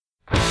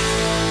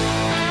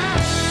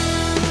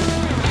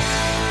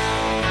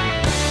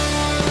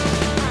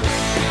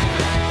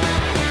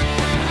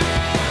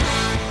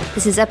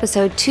This is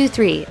episode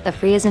 23 of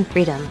Free as in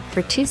Freedom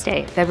for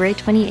Tuesday, February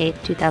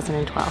 28,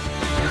 2012.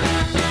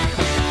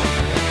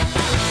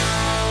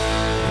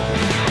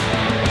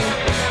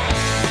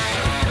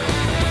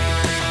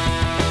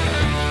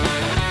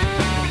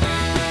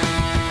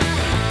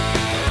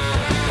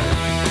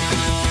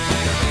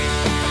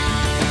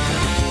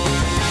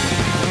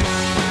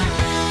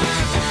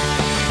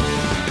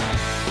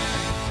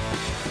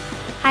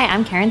 Hi,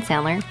 I'm Karen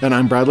Sandler. And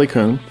I'm Bradley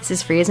Kuhn. This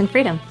is Free as in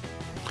Freedom.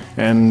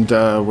 And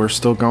we're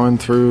still going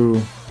through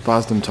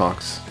FOSDEM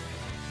talks.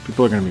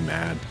 People are going to be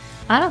mad.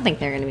 I don't think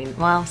they're going to be...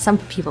 Well, some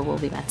people will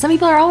be mad. Some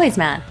people are always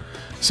mad.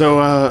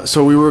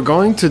 So we were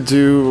going to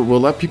do...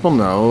 We'll let people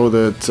know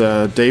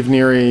that Dave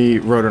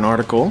Neary wrote an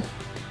article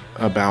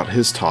about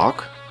his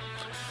talk.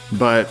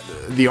 But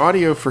the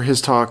audio for his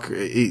talk,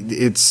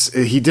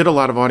 he did a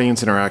lot of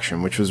audience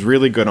interaction, which was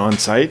really good on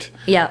site.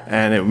 Yeah.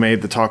 And it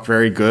made the talk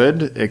very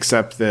good,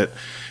 except that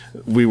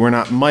we were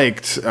not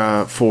mic'd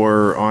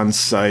for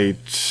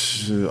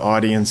on-site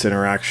audience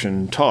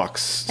interaction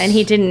talks. And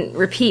he didn't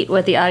repeat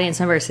what the audience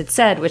members had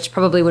said, which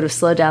probably would have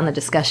slowed down the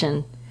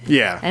discussion.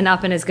 Yeah. And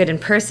not been as good in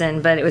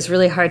person, but it was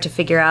really hard to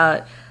figure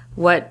out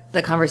what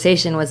the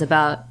conversation was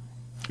about.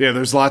 Yeah,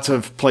 there's lots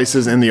of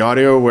places in the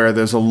audio where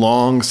there's a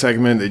long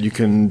segment that you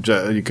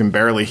can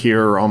barely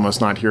hear or almost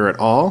not hear at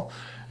all.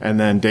 And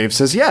then Dave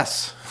says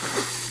yes.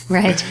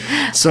 Right.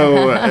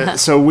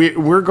 So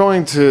we're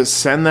going to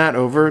send that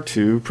over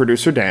to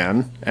producer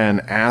Dan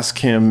and ask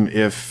him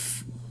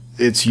if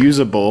it's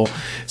usable.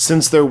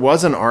 Since there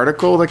was an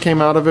article that came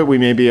out of it, we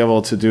may be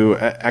able to do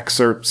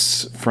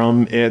excerpts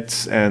from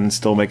it and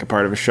still make it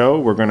part of a show.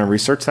 We're going to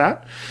research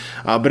that.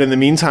 But in the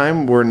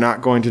meantime, we're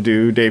not going to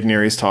do Dave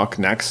Neary's talk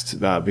next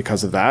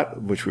because of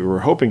that, which we were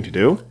hoping to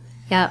do.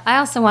 Yeah, I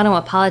also want to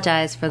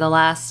apologize for the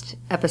last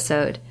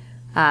episode.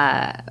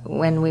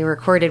 When we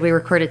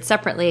recorded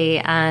separately,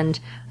 and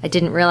I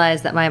didn't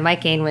realize that my mic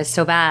gain was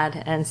so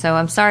bad. And so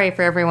I'm sorry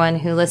for everyone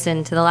who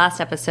listened to the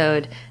last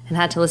episode and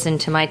had to listen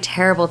to my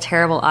terrible,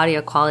 terrible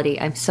audio quality.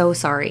 I'm so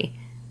sorry.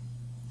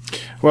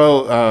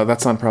 Well,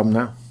 that's not a problem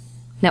now.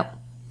 No.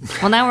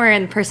 Well, now we're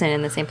in person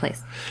in the same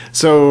place.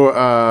 So,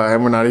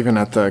 and we're not even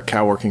at the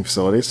cow working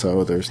facility,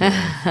 so there's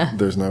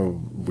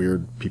no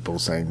weird people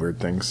saying weird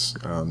things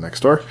next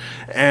door.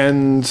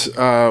 And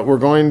we're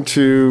going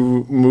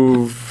to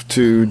move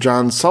to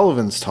John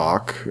Sullivan's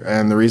talk,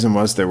 and the reason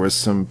was there was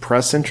some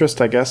press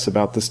interest, I guess,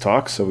 about this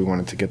talk, so we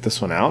wanted to get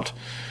this one out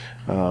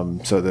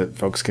so that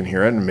folks can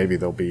hear it, and maybe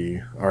there'll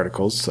be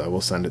articles. We'll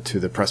send it to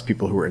the press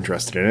people who are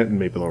interested in it, and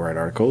maybe they'll write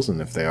articles,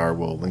 and if they are,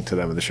 we'll link to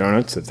them in the show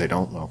notes. If they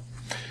don't, well...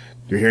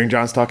 You're hearing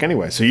John's talk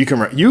anyway, so you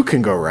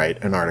can go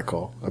write an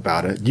article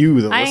about it.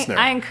 You, the listener.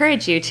 I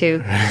encourage you to,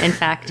 in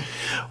fact.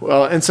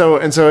 Well, and so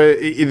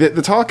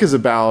the talk is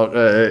about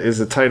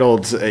is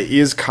titled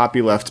 "Is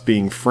Copyleft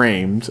Being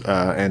Framed?"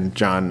 And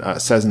John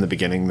says in the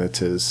beginning that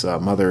his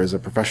mother is a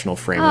professional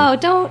framer.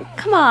 Oh,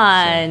 come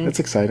on! So, that's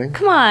exciting.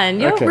 Come on,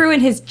 you don't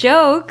ruin his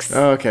jokes.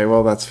 Oh, okay,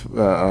 well that's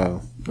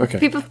okay.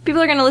 People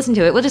are going to listen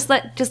to it. We'll just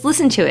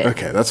listen to it.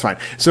 Okay, that's fine.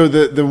 So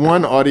the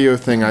one audio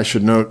thing I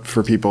should note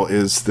for people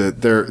is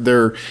that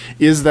there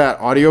is that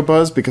audio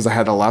buzz because I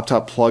had a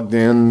laptop plugged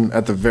in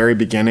at the very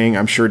beginning.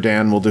 I'm sure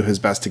Dan will do his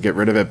best to get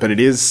rid of it, but it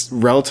is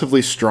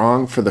relatively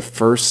strong for the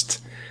first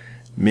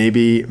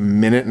maybe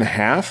minute and a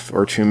half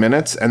or 2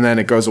 minutes, and then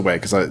it goes away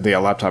because the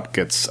laptop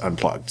gets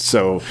unplugged.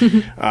 So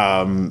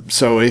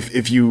so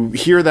if you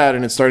hear that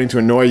and it's starting to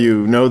annoy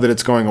you, know that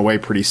it's going away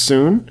pretty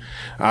soon.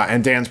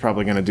 And Dan's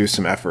probably going to do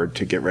some effort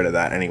to get rid of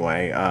that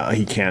anyway.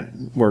 He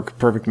can't work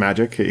perfect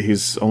magic.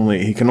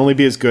 He can only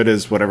be as good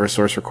as whatever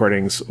source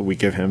recordings we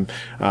give him,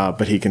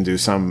 but he can do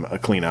some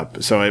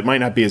cleanup. So it might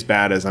not be as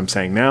bad as I'm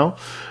saying now,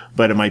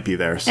 but it might be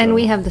there. So. And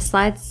we have the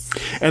slides.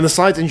 And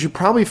you should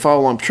probably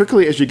follow along,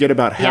 particularly as you get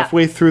about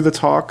halfway through the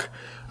talk.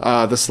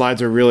 The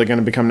slides are really going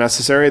to become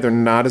necessary. They're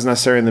not as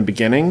necessary in the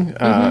beginning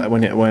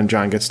when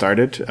John gets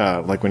started,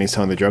 like when he's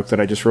telling the joke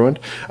that I just ruined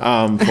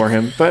for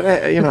him. But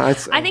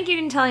I think you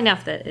didn't tell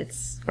enough that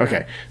it's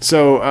okay.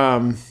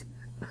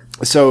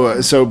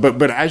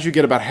 But as you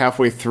get about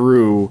halfway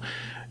through,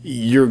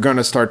 you're going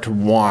to start to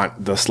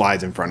want the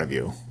slides in front of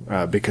you.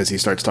 Because he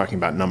starts talking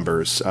about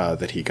numbers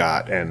that he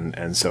got,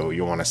 and so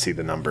you'll want to see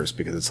the numbers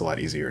because it's a lot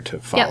easier to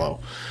follow.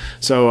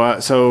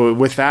 Yep. So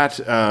with that,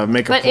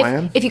 make a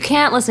plan. If you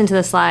can't listen to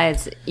the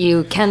slides,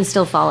 you can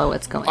still follow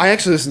what's going on. I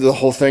actually listened to the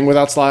whole thing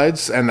without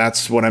slides, and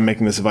that's what I'm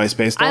making this advice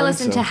based on. I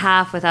listened to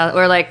half without,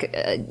 or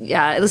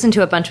I listened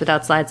to a bunch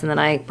without slides, and then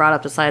I brought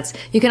up the slides.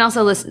 You can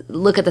also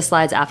look at the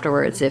slides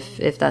afterwards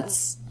if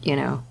that's,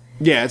 Yeah,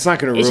 it's not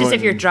going to ruin. It's just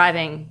if you're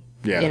driving.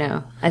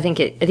 Yeah. I think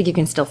you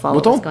can still follow.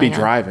 Well, what's going don't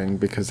be driving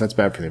because that's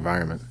bad for the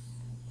environment.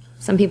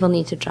 Some people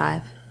need to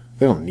drive.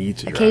 They don't need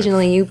to.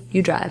 Occasionally,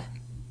 you drive.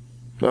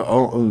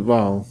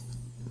 Well,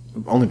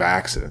 only by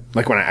accident.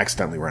 Like when I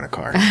accidentally rent a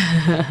car.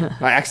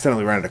 I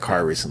accidentally rented a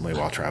car recently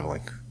while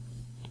traveling.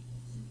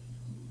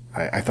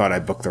 I thought I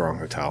booked the wrong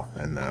hotel,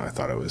 and I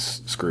thought I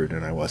was screwed,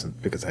 and I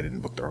wasn't because I didn't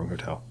book the wrong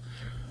hotel.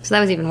 So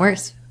that was even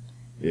worse.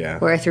 Yeah.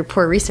 Or through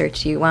poor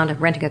research, you wound up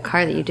renting a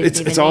car that you didn't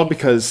even It's all need.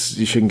 because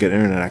you shouldn't get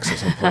internet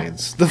access on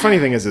planes. The funny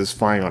thing is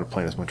flying on a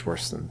plane is much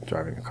worse than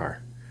driving a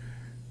car.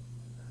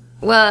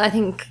 Well, I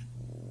think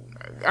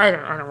I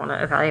don't want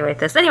to evaluate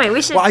this. Anyway, we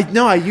should. Well,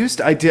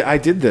 I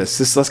did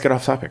this. Let's get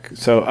off topic.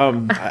 So,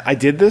 I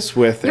did this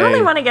with. You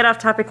only want to get off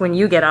topic when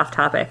you get off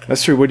topic.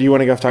 That's true. What do you want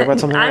to get off topic about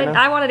something right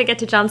now? I wanted to get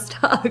to John's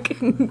talk.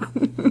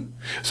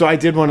 So I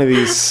did one of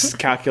these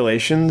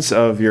calculations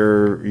of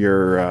your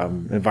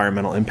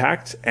environmental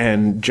impact,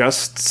 and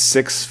just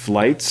 6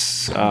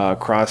 flights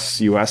across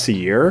U.S. a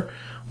year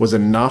was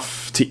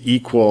enough to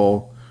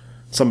equal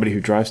somebody who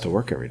drives to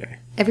work every day.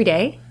 Every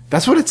day?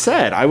 That's what it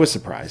said. I was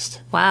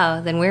surprised. Wow,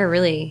 then we're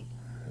really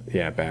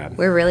bad.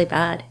 We're really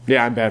bad.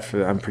 Yeah,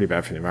 I'm pretty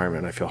bad for the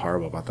environment. I feel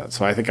horrible about that.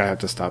 So I think I have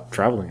to stop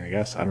traveling, I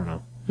guess. I don't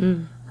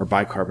know. Or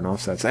buy carbon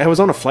offsets. I was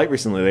on a flight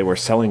recently. They were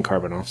selling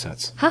carbon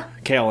offsets. Huh?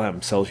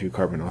 KLM sells you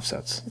carbon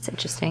offsets. That's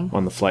interesting.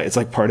 On the flight. It's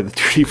like part of the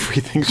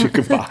duty-free things you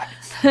can buy.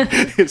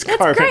 It's That's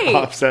carbon great.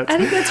 offsets. I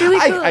think that's really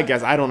cool. I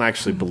guess I don't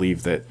actually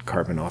believe that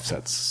carbon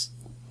offsets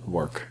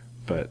work.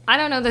 But I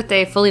don't know that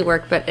they fully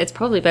work, but it's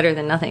probably better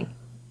than nothing.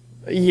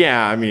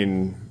 yeah, I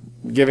mean,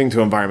 giving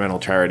to environmental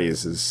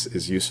charities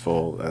is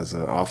useful as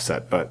an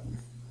offset, but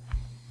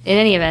In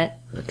any event,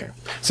 okay.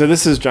 So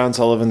this is John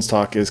Sullivan's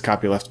talk, Is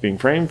Copyleft Being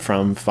Framed?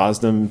 From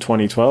FOSDEM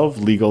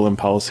 2012, Legal and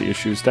Policy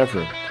Issues Dev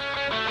Room.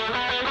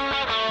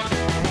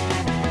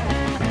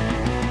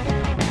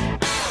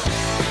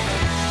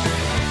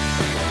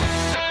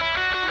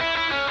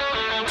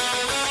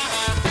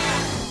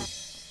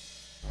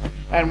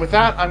 And with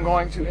that, I'm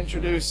going to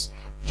introduce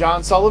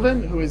John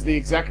Sullivan, who is the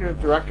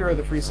Executive Director of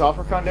the Free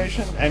Software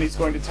Foundation, and he's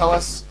going to tell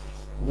us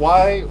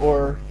why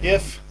or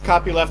if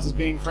copyleft is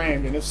being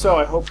framed, and if so,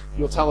 I hope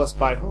you'll tell us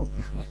by whom.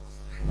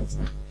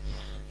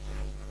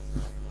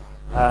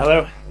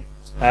 Hello.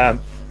 I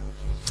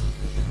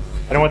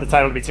don't want the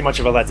title to be too much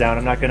of a letdown.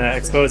 I'm not going to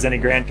expose any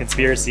grand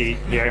conspiracy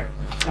here.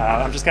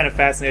 I'm just kind of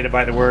fascinated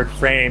by the word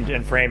framed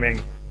and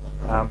framing.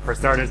 For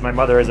starters, my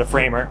mother is a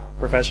framer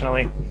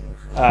professionally.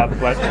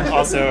 But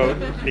also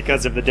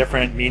because of the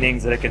different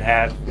meanings that it can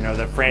have,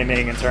 the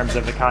framing in terms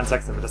of the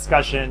context of a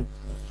discussion,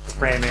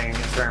 framing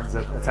in terms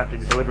of attempting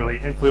to deliberately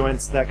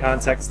influence that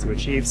context to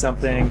achieve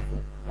something,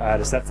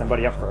 to set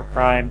somebody up for a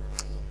crime.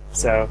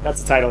 So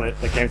that's the title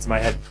that came to my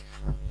head.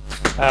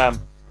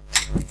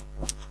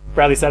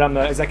 Bradley said I'm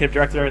the executive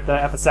director at the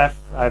FSF.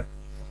 I've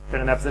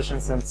been in that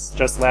position since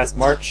just last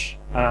March,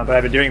 but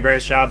I've been doing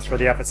various jobs for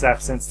the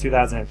FSF since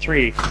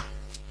 2003.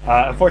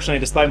 Unfortunately,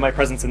 despite my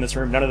presence in this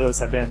room, none of those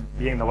have been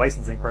being the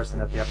licensing person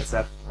at the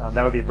FSF.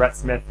 That would be Brett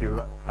Smith,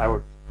 who I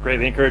would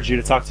greatly encourage you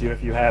to talk to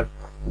if you have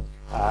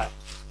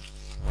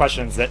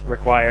questions that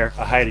require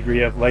a high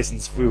degree of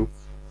license foo.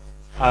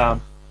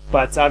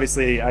 But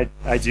obviously,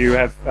 I do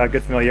have a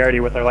good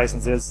familiarity with our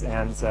licenses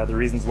and the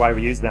reasons why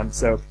we use them,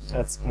 so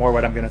that's more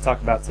what I'm going to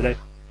talk about today.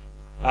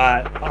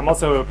 I'm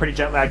also pretty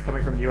jet lagged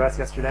coming from the US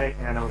yesterday,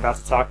 and I'm about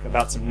to talk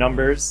about some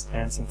numbers,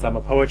 and since I'm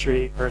a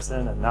poetry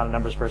person and not a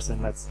numbers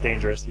person, that's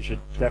dangerous. You should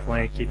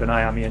definitely keep an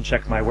eye on me and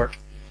check my work.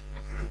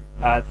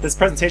 This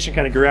presentation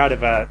kind of grew out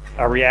of a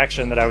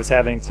reaction that I was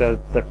having to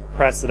the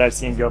press that I've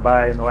seen go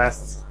by in the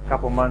last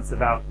couple months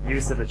about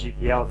use of the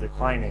GPL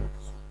declining.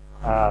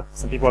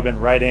 Some people have been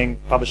writing,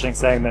 publishing,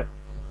 saying that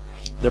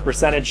the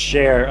percentage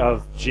share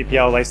of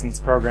GPL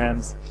licensed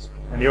programs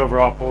and the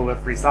overall pool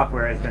of free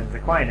software has been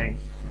declining.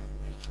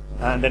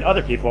 And then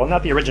other people,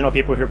 not the original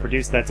people who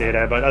produced that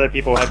data, but other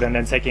people have been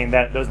then taking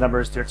those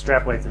numbers to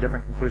extrapolate to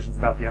different conclusions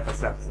about the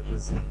FSF, such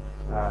as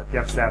the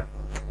FSF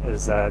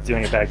is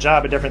doing a bad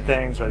job at different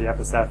things, or the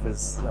FSF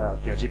is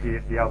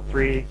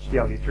GPL3,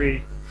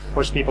 GPLv3,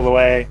 push people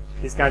away,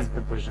 these kinds of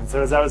conclusions.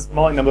 So as I was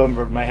mulling them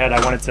over my head,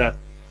 I wanted to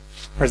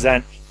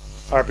present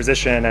our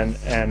position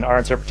and our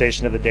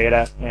interpretation of the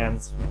data and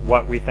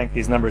what we think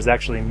these numbers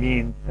actually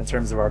mean in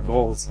terms of our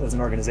goals as an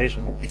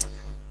organization.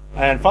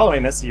 And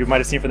following this, you might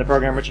have seen from the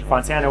program, Richard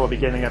Fontana will be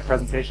giving a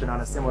presentation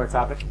on a similar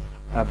topic,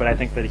 but I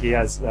think that he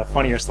has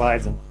funnier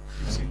slides and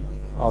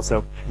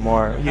also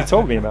more you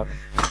told me about,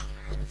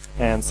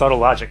 and subtle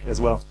logic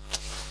as well.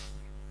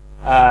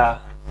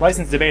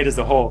 License debate as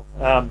a whole.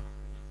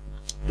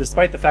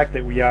 Despite the fact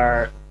that we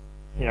are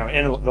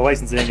in the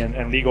licensing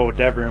and legal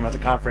dev room at the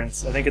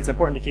conference, I think it's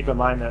important to keep in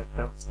mind that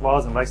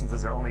laws and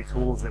licenses are only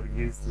tools that we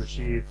use to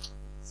achieve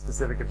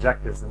specific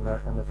objectives in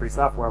the free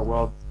software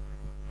world.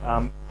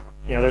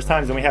 There's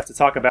times when we have to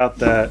talk about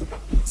the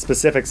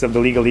specifics of the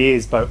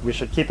legalese, but we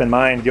should keep in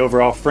mind the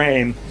overall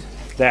frame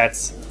that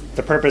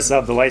the purpose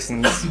of the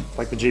license,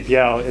 like the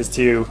GPL, is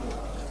to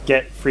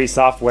get free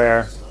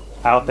software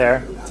out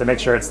there, to make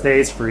sure it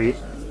stays free,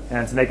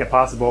 and to make it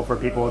possible for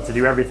people to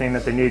do everything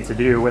that they need to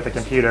do with a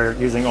computer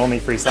using only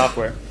free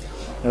software.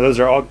 Those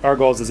are all our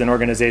goals as an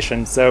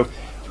organization. So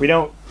we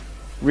don't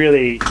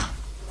really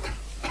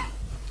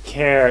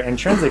care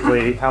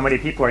intrinsically how many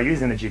people are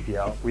using the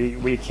GPL.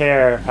 We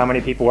care how many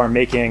people are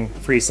making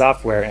free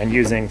software and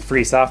using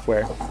free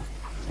software.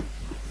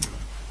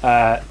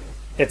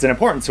 It's an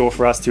important tool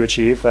for us to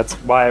achieve. That's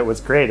why it was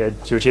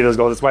created, to achieve those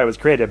goals. That's why it was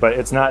created, but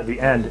it's not the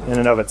end in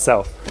and of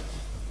itself.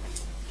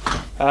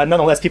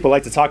 Nonetheless, people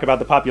like to talk about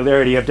the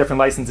popularity of different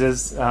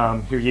licenses,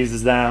 who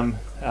uses them,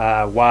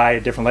 why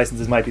different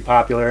licenses might be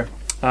popular.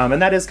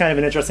 And that is kind of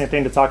an interesting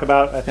thing to talk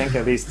about, I think,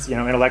 at least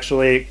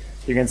intellectually.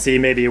 You can see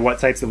maybe what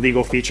types of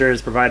legal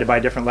features provided by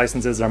different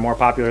licenses are more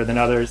popular than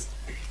others,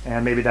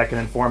 and maybe that can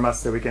inform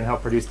us so we can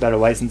help produce better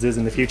licenses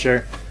in the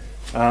future.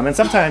 And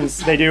sometimes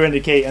they do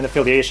indicate an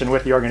affiliation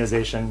with the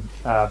organization,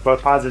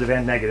 both positive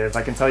and negative.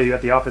 I can tell you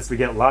at the office we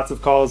get lots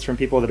of calls from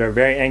people that are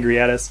very angry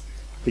at us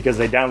because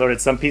they downloaded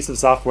some piece of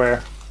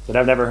software that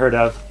I've never heard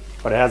of,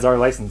 but it has our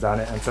license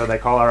on it, and so they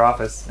call our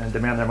office and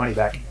demand their money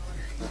back.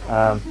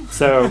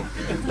 So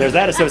there's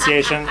that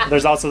association.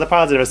 There's also the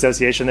positive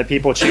association that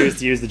people choose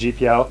to use the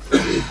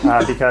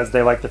GPL because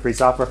they like the Free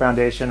Software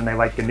Foundation and they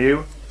like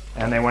GNU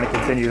and they want to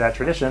continue that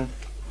tradition.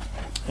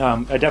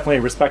 I definitely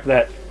respect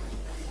that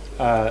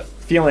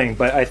feeling,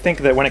 but I think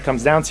that when it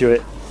comes down to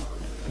it,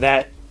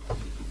 that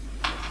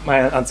my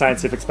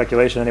unscientific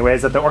speculation anyway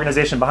is that the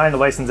organization behind the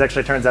license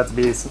actually turns out to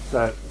be a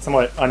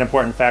somewhat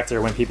unimportant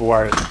factor when people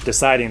are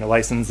deciding the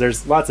license.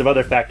 There's lots of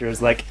other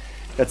factors, like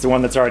it's the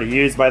one that's already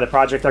used by the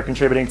project they're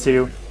contributing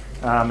to,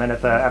 and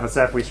at the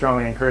FSF we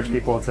strongly encourage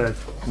people to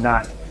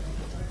not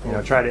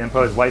try to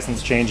impose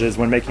license changes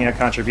when making a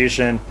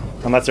contribution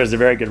unless there's a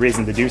very good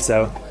reason to do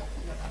so.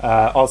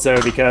 Also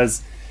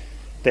because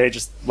they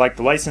just like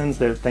the license,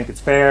 they think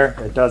it's fair,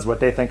 it does what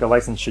they think a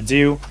license should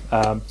do.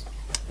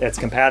 It's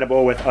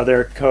compatible with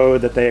other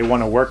code that they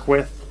want to work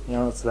with.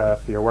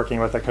 If you're working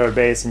with a code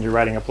base and you're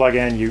writing a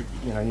plugin, you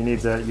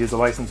need to use a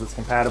license that's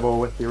compatible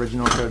with the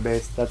original code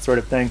base, that sort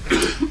of thing.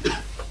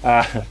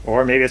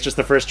 Or maybe it's just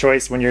the first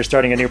choice when you're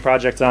starting a new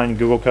project on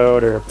Google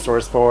Code or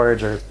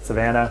SourceForge or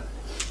Savannah,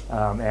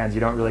 and you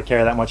don't really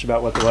care that much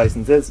about what the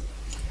license is.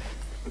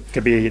 It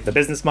could be the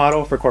business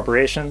model for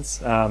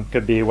corporations,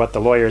 could be what the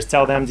lawyers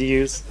tell them to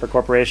use for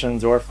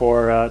corporations or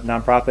for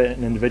nonprofit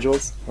and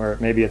individuals, or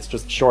maybe it's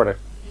just shorter.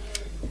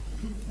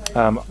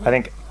 I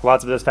think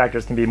lots of those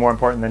factors can be more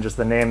important than just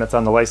the name that's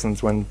on the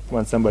license when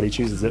somebody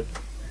chooses it.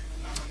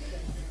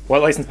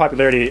 What license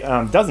popularity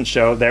doesn't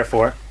show,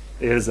 therefore,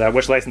 is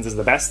which license is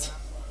the best.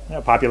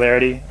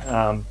 Popularity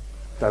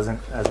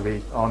doesn't, as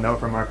we all know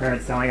from our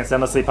parents telling us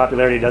endlessly,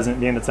 popularity doesn't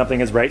mean that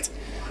something is right.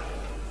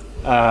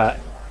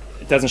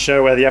 It doesn't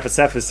show whether the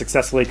FSF is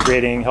successfully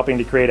helping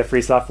to create a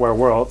free software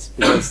world,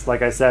 because,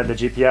 like I said, the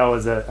GPL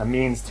is a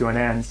means to an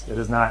end. It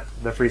is not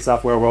the free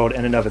software world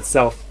in and of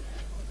itself.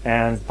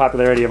 And the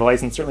popularity of a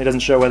license certainly doesn't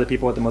show whether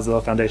people at the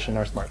Mozilla Foundation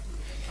are smart.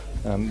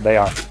 They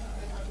are.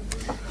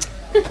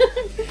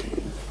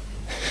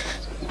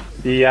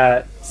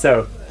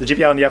 So the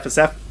GPL and the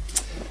FSF,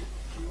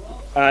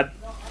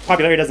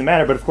 popularity doesn't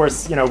matter, but of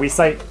course, we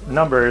cite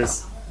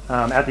numbers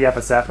at the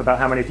FSF about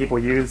how many people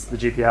use the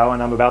GPL,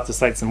 and I'm about to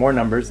cite some more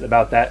numbers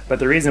about that. But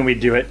the reason we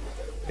do it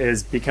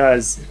is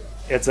because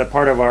it's a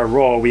part of our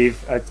role. We've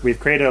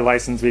created a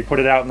license, we've put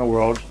it out in the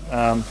world,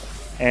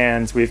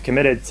 and we've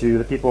committed to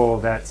the people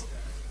that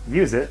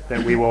use it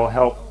that we will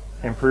help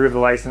improve the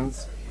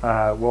license.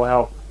 We'll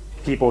help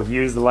people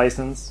use the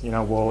license.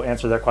 We'll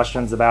answer their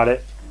questions about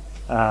it.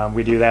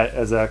 We do that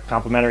as a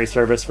complimentary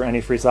service for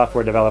any free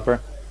software developer,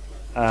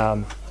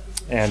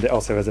 and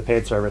also as a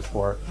paid service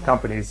for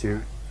companies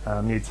who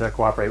need to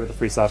cooperate with the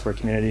free software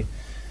community.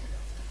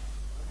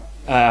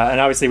 And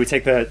obviously we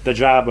take the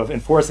job of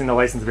enforcing the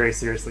license very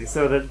seriously.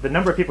 So the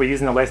number of people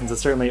using the license is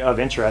certainly of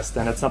interest,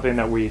 and it's something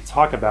that we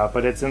talk about,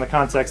 but it's in the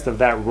context of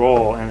that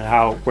role and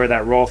where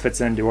that role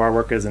fits into our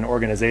work as an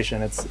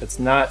organization. It's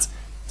not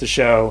to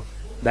show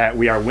that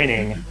we are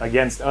winning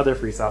against other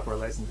free software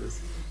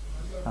licenses.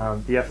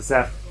 The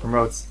FSF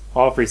promotes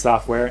all free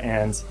software,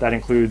 and that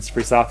includes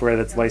free software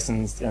that's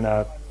licensed in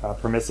a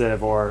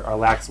permissive or a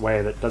lax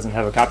way that doesn't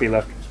have a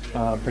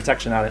copyleft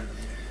protection on it.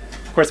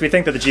 Of course, we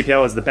think that the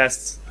GPL is the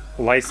best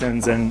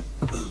license and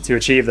to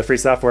achieve the free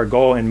software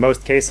goal in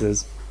most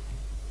cases.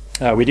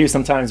 We do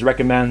sometimes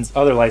recommend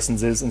other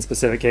licenses in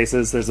specific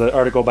cases. There's an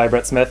article by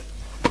Brett Smith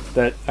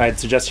that I'd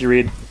suggest you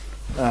read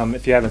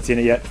if you haven't seen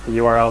it yet, the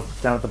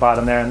URL down at the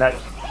bottom there, and that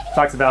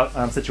talks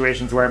about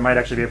situations where it might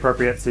actually be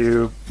appropriate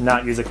to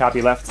not use a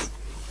copyleft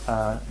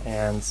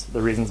and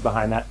the reasons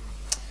behind that.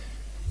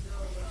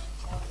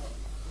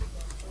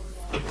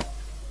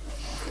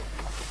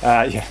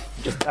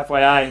 Just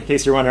FYI, in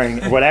case you're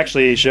wondering, what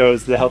actually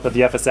shows the health of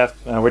the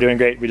FSF, we're doing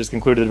great. We just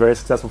concluded a very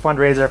successful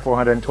fundraiser,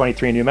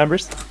 423 new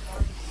members.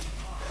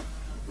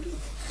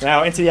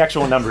 Now into the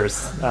actual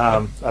numbers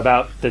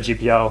about the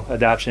GPL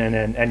adoption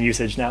and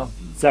usage now.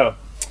 So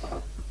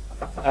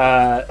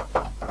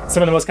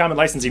some of the most common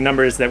licensing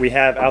numbers that we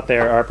have out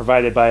there are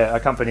provided by a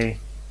company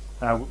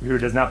who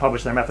does not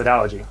publish their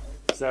methodology.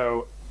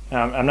 So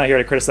I'm not here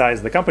to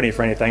criticize the company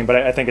for anything, but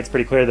I think it's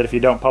pretty clear that if you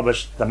don't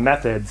publish the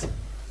methods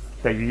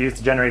that you use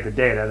to generate the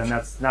data, then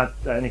that's not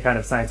any kind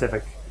of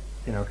scientific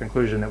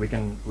conclusion that we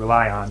can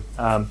rely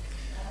on.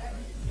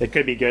 It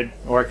could be good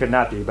or it could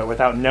not be, but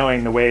without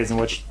knowing the ways in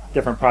which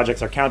different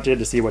projects are counted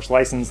to see which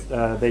license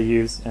they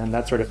use and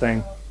that sort of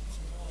thing,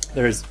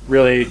 there's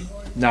really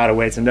not a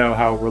way to know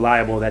how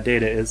reliable that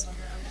data is.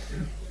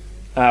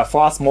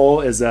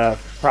 FlossMole is a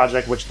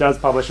project which does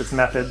publish its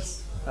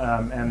methods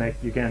and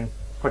you can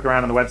click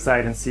around on the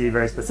website and see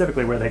very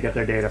specifically where they get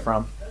their data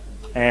from.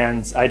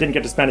 And I didn't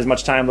get to spend as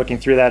much time looking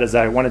through that as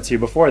I wanted to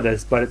before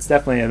this, but it's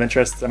definitely of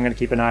interest. I'm going to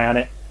keep an eye on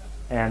it,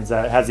 and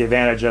it has the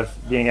advantage of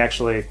being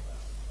actually,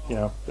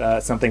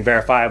 something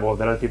verifiable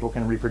that other people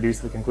can reproduce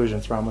the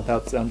conclusions from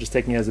without just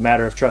taking it as a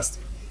matter of trust.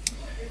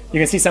 You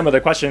can see some of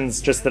the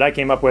questions just that I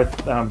came up with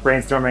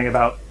brainstorming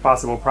about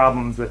possible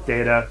problems with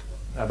data,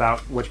 about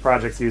which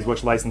projects use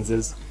which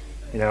licenses.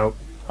 Are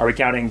we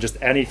counting just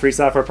any free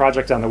software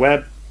project on the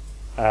web?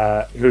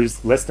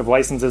 Whose list of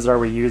licenses are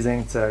we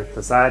using to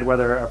decide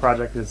whether a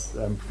project is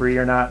free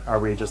or not? Are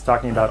we just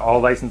talking about all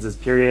licenses,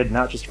 period,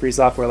 not just free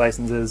software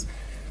licenses?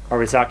 Are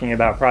we talking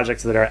about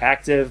projects that are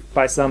active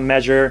by some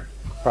measure,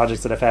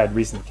 projects that have had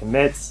recent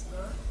commits?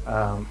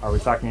 Are we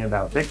talking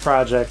about big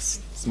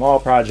projects, small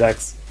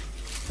projects?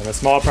 In the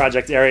small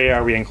project area,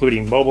 are we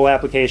including mobile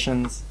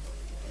applications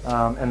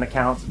in the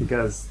count?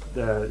 Because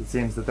it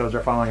seems that those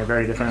are following a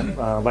very different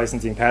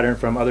licensing pattern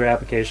from other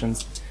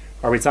applications.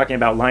 Are we talking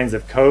about lines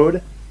of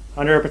code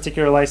under a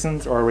particular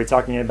license, or are we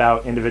talking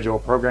about individual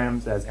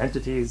programs as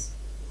entities,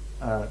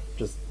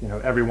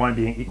 every one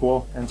being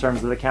equal in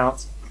terms of the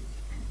counts?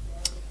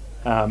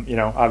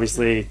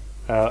 Obviously,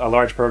 a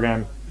large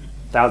program,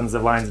 thousands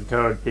of lines of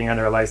code being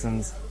under a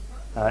license,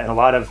 in a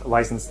lot of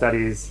license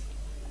studies,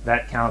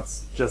 that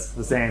counts just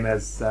the same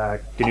as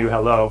GNU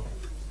Hello,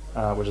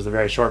 which is a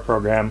very short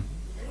program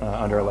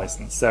under a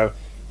license. So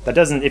that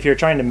doesn't, if you're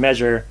trying to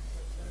measure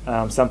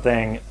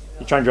something,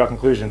 you're trying to draw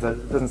conclusions,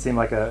 that doesn't seem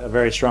like a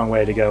very strong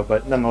way to go,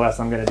 but nonetheless,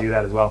 I'm going to do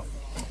that as well.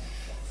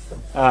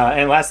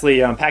 And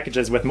lastly,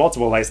 packages with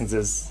multiple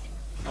licenses.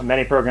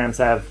 Many programs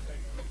have,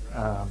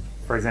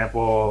 for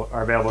example,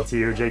 are available to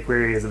you.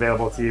 jQuery is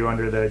available to you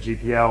under the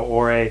GPL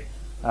or a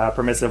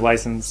permissive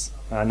license,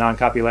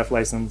 non-copyleft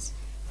license.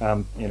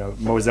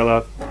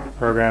 Mozilla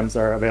programs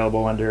are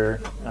available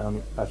under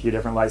a few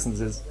different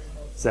licenses.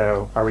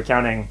 So are we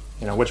counting,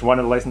 which one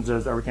of the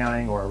licenses are we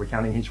counting, or are we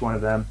counting each one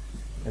of them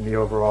in the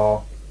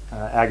overall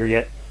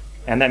aggregate?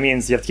 And that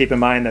means you have to keep in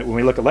mind that when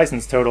we look at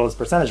license totals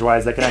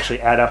percentage-wise, that can actually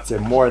add up to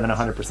more than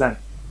 100%,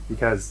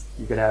 because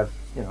you could have,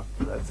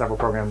 several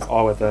programs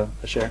all with a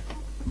share.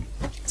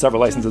 Several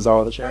licenses all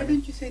with a share. Why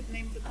don't you say the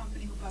name of the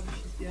company who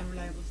publishes the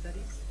unreliable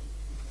studies?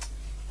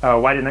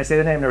 Why didn't I say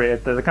the name?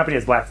 The company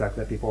is Black Duck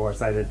that people are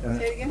cited. Say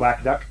it again?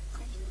 Black Duck.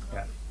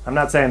 Yeah. I'm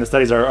not saying the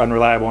studies are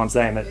unreliable. I'm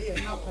saying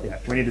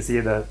that we need to see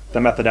the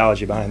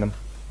methodology behind them.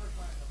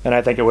 And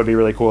I think it would be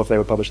really cool if they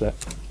would publish that.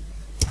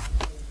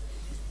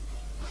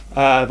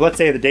 Let's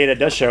say the data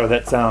does show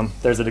that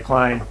there's a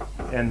decline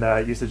in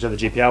the usage of the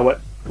GPL.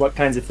 What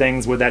kinds of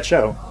things would that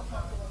show?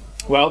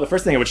 Well, the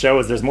first thing it would show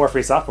is there's more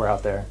free software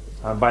out there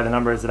by the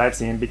numbers that I've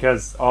seen,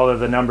 because all of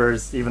the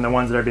numbers, even the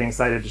ones that are being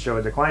cited to show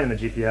a decline in the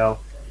GPL,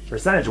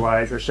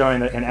 percentage-wise, are showing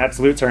that in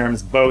absolute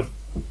terms, both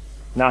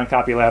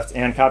non-copyleft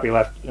and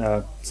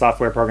copyleft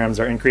software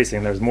programs are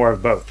increasing. There's more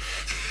of both.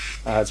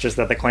 It's just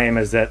that the claim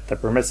is that the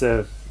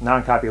permissive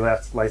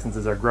non-copyleft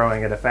licenses are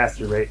growing at a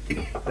faster rate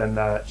than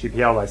the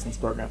GPL license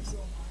programs.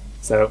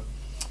 So,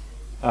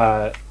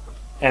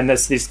 and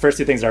these first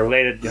two things are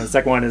related. The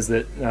second one is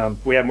that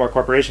we have more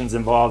corporations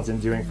involved in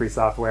doing free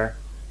software,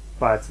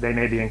 but they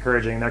may be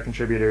encouraging their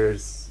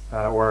contributors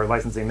or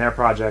licensing their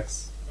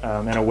projects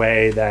in a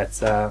way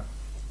that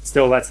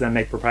still lets them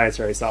make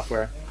proprietary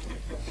software.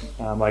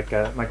 Like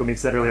Michael Meek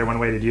said earlier, one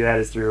way to do that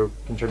is through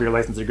contributor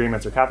license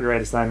agreements or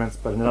copyright assignments,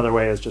 but another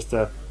way is just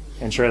to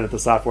ensure that the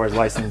software is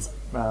licensed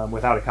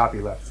without a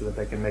copyleft so that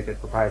they can make it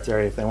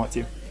proprietary if they want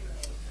to.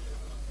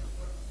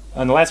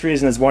 And the last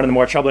reason is one of the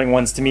more troubling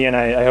ones to me, and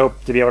I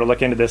hope to be able to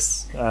look into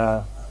this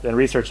in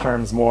research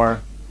terms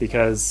more,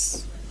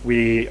 because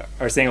we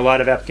are seeing a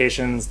lot of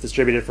applications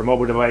distributed for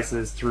mobile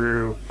devices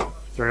through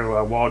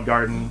walled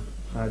garden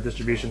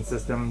distribution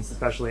systems,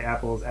 especially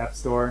Apple's App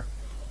Store.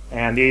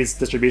 And these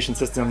distribution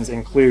systems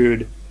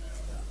include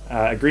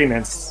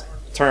agreements,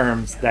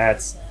 terms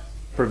that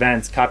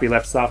prevent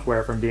copyleft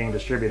software from being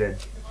distributed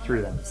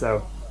through them.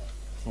 So,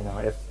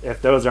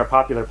 if those are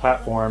popular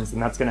platforms, then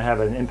that's going to have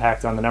an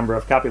impact on the number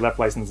of copyleft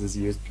licenses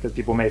used, because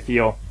people may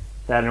feel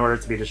that in order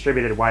to be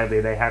distributed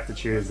widely, they have to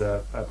choose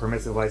a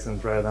permissive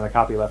license rather than a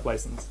copyleft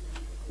license.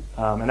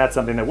 And that's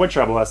something that would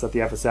trouble us at the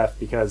FSF,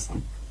 because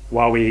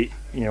while we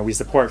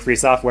support free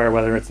software,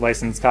 whether it's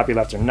licensed,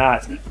 copyleft, or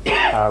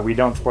not, we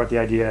don't support the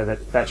idea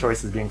that that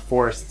choice is being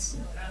forced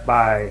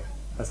by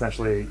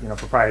essentially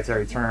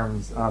proprietary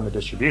terms on the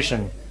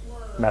distribution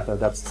method.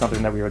 That's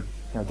something that we would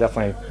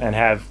definitely and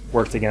have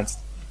worked against.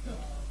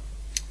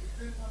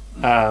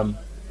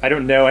 I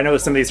don't know. I know that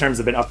some of these terms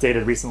have been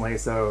updated recently,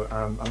 so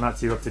I'm not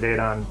too up to date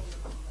on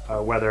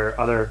whether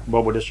other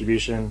mobile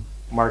distribution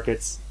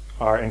markets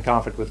are in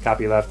conflict with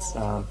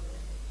copylefts,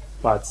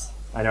 but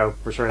I know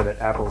for sure that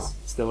Apple's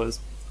still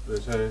is.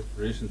 There's a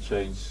recent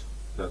change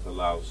that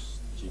allows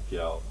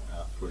GPL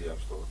through the App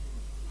Store.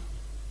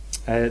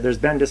 There's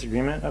been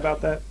disagreement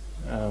about that.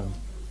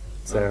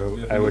 So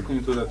we have I been would. looking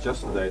into that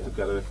yesterday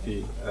together with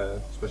the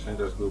special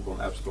interest group on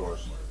app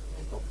stores.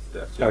 Of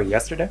the Oh,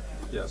 yesterday?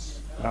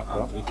 Yes. Oh,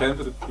 well. We came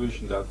to the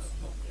conclusion that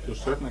to a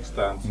certain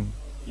extent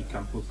you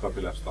can put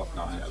copyleft stuff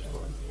now in the App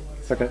Store.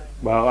 Okay.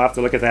 Well, I'll have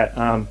to look at that.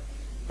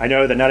 I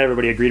know that not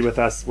everybody agreed with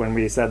us when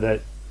we said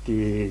that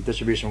the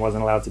distribution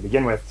wasn't allowed to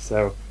begin with,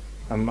 so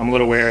I'm a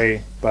little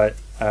wary, but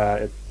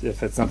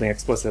if it's something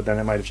explicit, then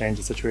it might have changed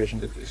the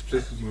situation. It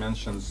explicitly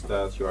mentions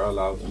that you are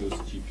allowed to use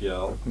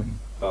GPL,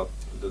 but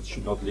that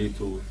should not lead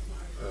to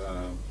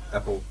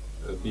Apple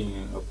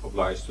being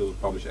obliged to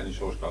publish any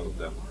source code of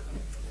them.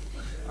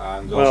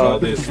 And also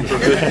this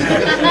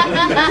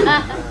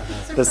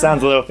This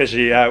sounds a little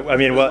fishy. I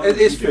mean, well, it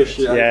is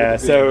fishy. yeah.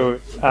 So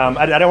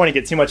I don't want to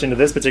get too much into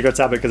this particular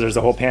topic because there's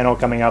a whole panel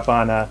coming up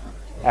on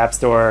App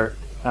Store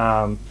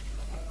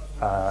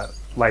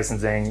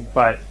licensing.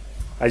 But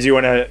I do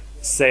want to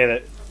say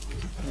that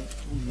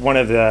one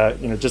of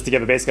the, just to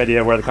give a basic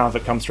idea of where the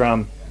conflict comes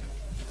from,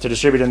 to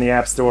distribute in the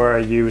App Store,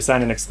 you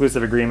sign an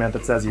exclusive agreement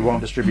that says you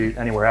won't distribute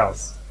anywhere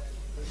else.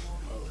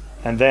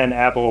 And then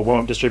Apple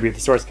won't distribute the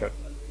source code.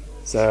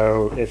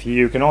 So if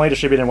you can only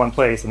distribute in one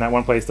place, and that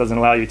one place doesn't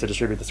allow you to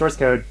distribute the source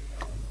code,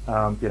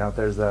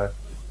 there's a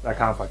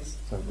conflict.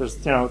 So there's,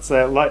 it's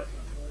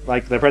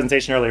like the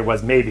presentation earlier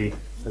was maybe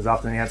is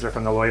often the answer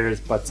from the lawyers,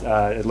 but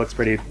it looks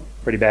pretty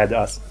bad to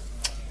us.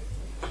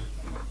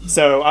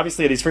 So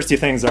obviously these first two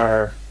things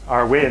are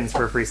wins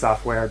for free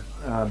software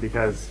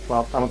because,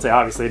 well, I won't say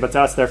obviously, but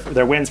to us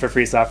they're wins for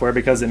free software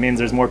because it means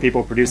there's more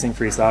people producing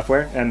free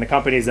software, and the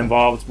companies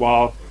involved,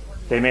 while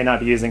they may not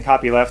be using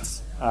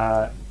copylefts,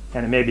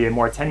 and it may be a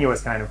more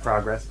tenuous kind of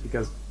progress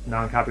because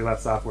non-copyleft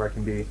software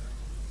can be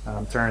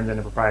turned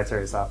into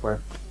proprietary software.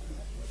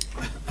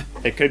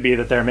 It could be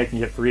that they're making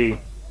it free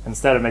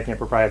instead of making it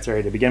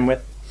proprietary to begin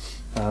with,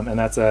 and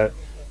that's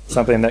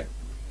something that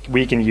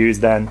we can use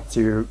then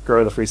to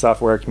grow the free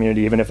software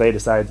community, even if they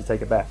decide to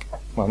take it back.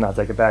 Well, not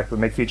take it back, but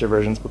make future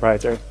versions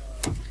proprietary.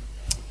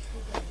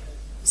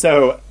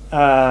 So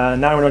now I'm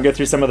going to go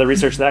through some of the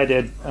research that I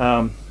did.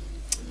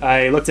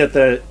 I looked at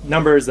the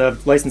numbers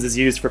of licenses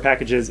used for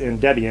packages in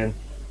Debian,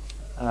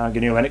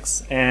 GNU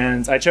Linux,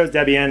 and I chose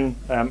Debian.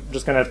 I'm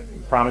just going to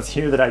promise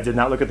you that I did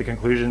not look at the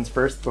conclusions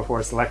first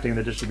before selecting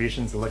the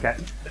distribution to look at.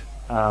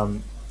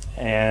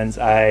 And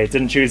I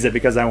didn't choose it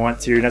because I want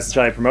to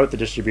necessarily promote the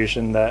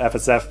distribution. The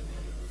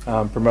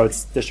FSF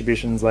promotes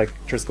distributions like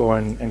Triskel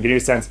and GNU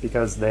Sense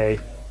because they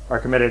are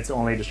committed to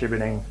only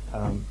distributing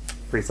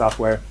free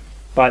software.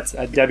 But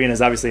Debian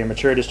is obviously a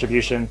mature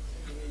distribution,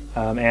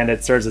 and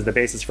it serves as the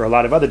basis for a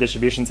lot of other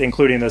distributions,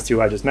 including those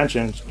two I just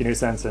mentioned, GNU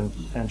Sense and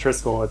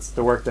Triskel. It's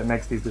the work that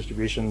makes these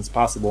distributions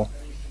possible.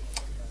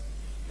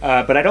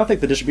 But I don't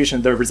think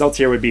the results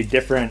here would be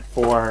different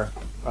for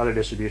other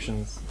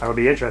distributions. I would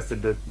be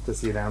interested to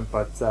see them,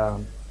 but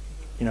the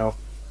GNU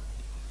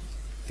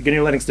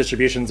Linux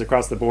distributions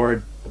across the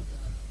board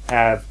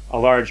have a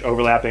large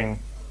overlapping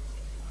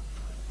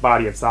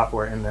body of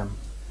software in them.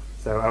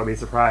 So I would be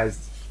surprised,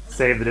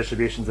 save the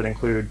distributions that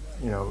include,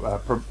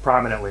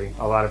 prominently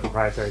a lot of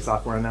proprietary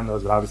software in them.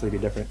 Those would obviously be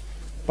different.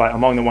 But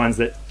among the ones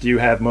that do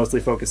have mostly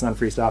focus on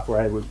free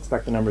software, I would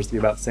expect the numbers to be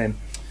about the same.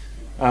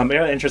 The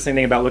other interesting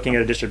thing about looking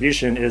at a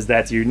distribution is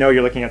that you're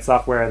looking at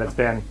software that's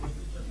been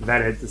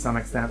vetted to some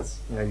extent.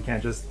 You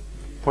can't just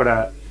put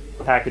a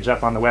package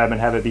up on the web and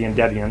have it be in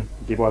Debian.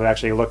 People have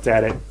actually looked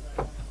at it,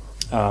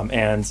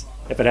 and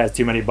if it has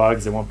too many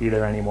bugs, it won't be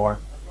there anymore.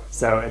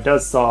 So it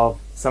does solve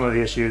some of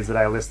the issues that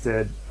I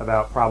listed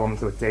about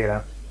problems with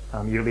data.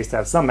 You at least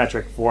have some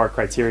metric for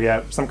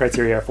criteria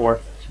for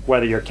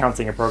whether you're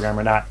counting a program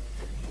or not.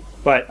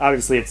 But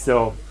obviously it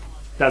still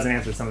doesn't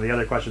answer some of the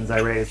other questions I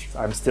raised.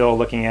 I'm still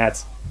looking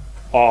at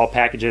all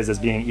packages as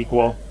being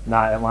equal,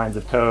 not at lines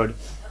of code.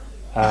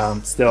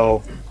 And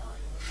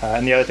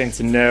the other thing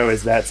to know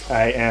is that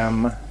I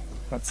am,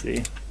 let's see,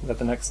 is that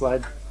the next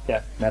slide?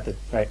 Yeah, method,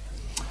 right.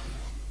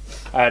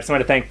 I just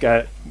want to thank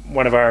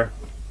one of our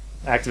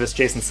activists,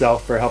 Jason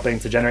Self, for helping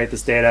to generate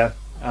this data.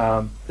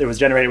 It was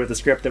generated with a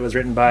script that was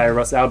written by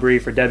Russ Albury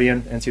for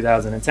Debian in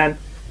 2010.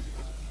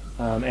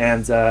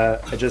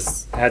 I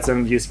just had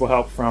some useful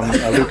help from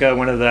Luca,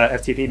 one of the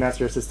FTP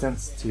master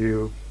assistants,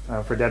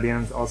 for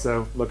Debian,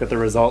 also look at the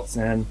results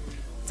and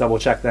double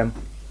check them.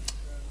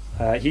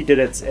 He did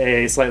it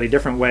a slightly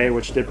different way,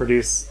 which did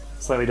produce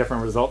slightly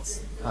different results.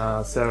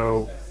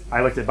 So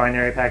I looked at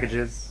binary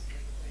packages,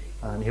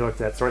 and he looked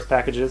at source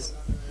packages,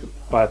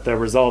 but the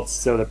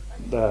results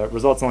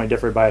only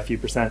differed by a few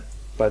percent,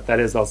 but that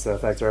is also a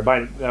factor.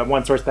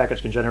 One source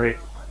package can generate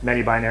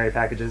many binary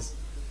packages,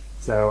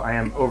 so I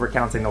am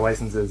overcounting the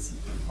licenses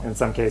in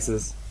some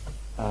cases,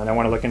 and I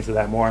want to look into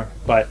that more.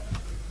 But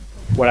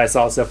what I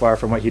saw so far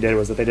from what he did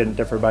was that they didn't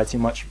differ by too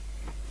much.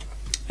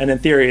 And in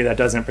theory, that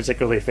doesn't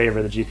particularly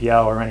favor the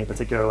GPL or any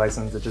particular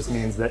license. It just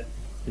means that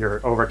you're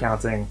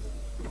overcounting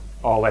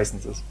all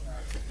licenses.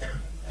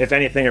 If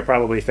anything, it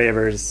probably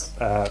favors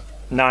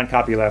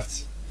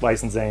non-copyleft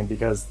licensing,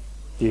 because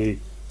you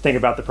think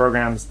about the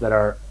programs that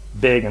are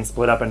big and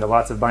split up into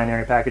lots of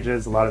binary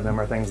packages. A lot of them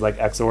are things like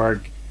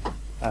Xorg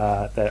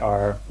that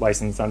are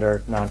licensed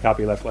under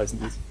non-copyleft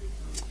licenses.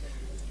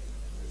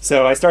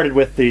 So I started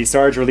with the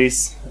Sarge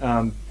release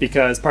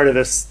because part of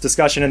this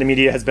discussion in the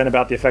media has been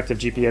about the effect of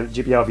GPL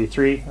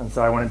v3, and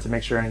so I wanted to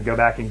make sure and go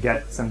back and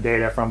get some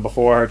data from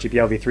before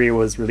GPL v3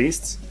 was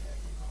released.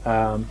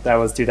 That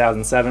was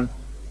 2007.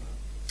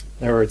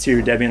 There were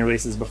 2 Debian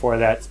releases before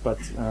that, but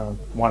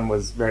one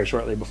was very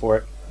shortly before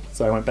it,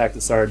 so I went back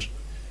to Sarge.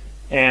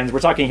 And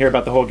we're talking here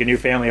about the whole GNU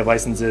family of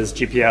licenses,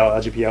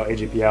 GPL, LGPL,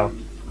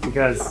 AGPL,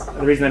 because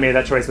the reason I made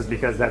that choice was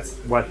because that's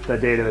what the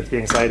data that's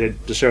being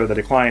cited to show the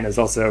decline is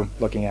also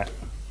looking at.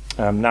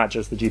 Not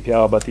just the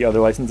GPL, but the other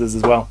licenses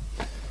as well.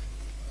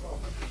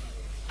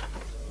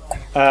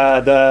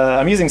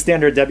 I'm using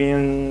standard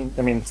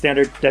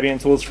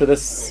Debian tools for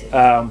this,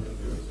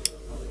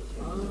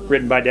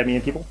 written by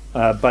Debian people,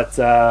 but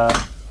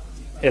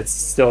it's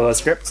still a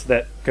script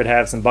that could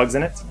have some bugs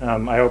in it.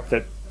 I hope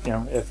that,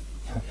 if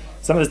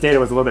some of this data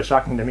was a little bit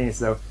shocking to me,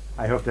 so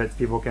I hope that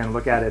people can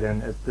look at it,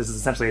 and this is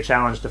essentially a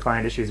challenge to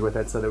find issues with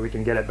it so that we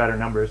can get at better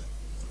numbers.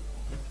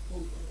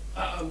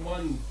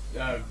 One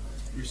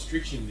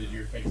restriction that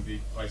you're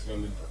effectively placing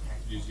on the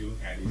packages you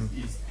look at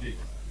is that,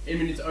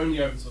 it's only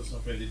open source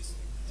software that's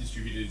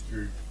distributed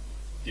through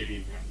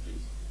Debian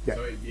packages. Yeah.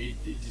 So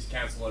it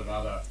discounts a lot of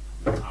other,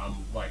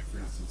 like for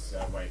instance,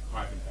 Python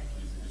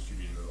packages are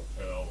distributed or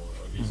Perl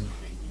or these sort of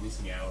things. You're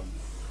missing out on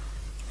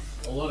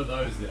a lot of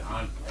those that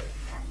aren't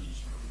packaged.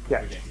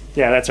 Yeah.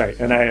 Yeah, that's right.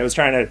 And I was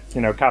trying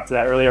to, cop to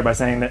that earlier by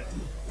saying that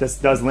this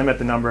does limit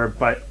the number,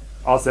 but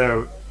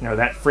also,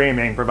 that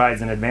framing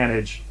provides an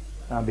advantage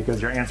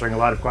because you're answering a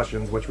lot of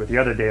questions which with the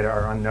other data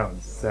are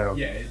unknowns. So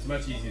yeah, it's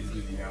much easier to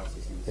do the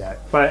analysis. Yeah,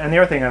 and the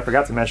other thing I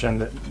forgot to mention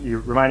that you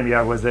reminded me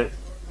of was that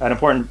an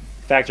important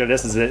factor of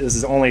this is that this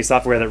is only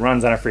software that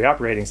runs on a free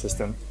operating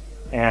system.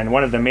 And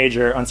one of the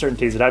major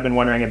uncertainties that I've been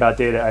wondering about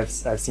data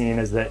I've seen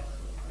is that,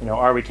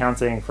 are we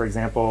counting, for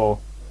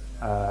example,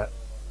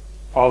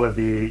 all of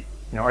the,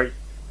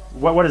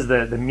 what is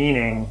the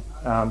meaning,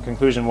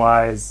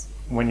 conclusion-wise,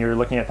 when you're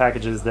looking at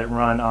packages that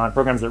run on,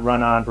 programs that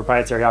run on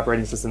proprietary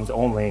operating systems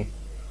only,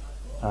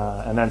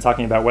 and then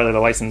talking about whether the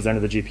license is under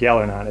the GPL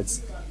or not.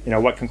 It's,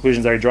 what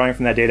conclusions are you drawing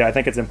from that data? I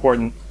think it's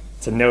important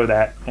to know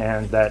that,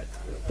 and that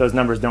those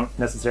numbers don't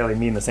necessarily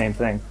mean the same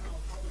thing.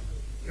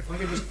 If I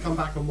could just come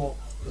back on what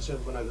the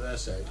gentleman over there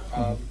said.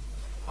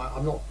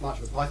 I'm not much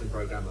of a Python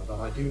programmer, but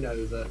I do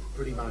know that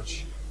pretty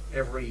much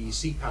every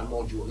CPAN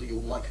module that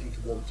you're likely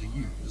to want to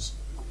use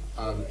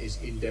is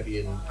in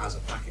Debian as a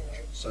package.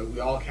 So we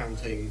are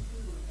counting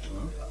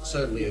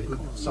certainly a good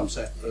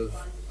subset of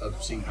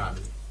CPAN.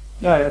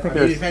 No, I think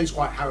it depends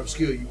quite how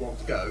obscure you want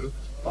to go,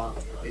 but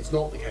it's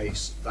not the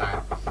case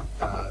that,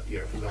 for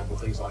example,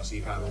 things like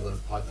CPAN or the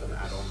Python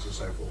add-ons and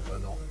so forth are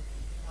not.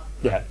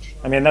 Yeah,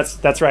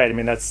 that's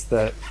right. That's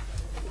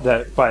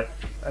but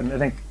I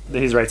think that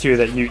he's right too,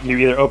 that you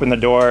either open the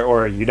door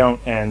or you don't,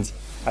 and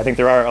I think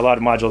there are a lot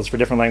of modules for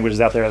different languages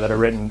out there that are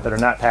written that are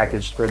not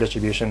packaged for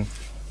distribution.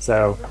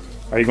 So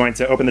are you going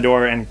to open the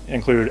door and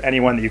include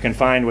anyone that you can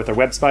find with a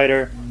web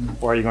spider,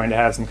 or are you going to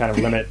have some kind of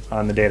limit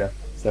on the data?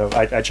 So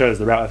I chose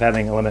the route of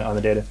having a limit on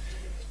the data.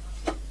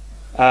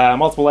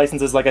 Multiple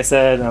licenses, like I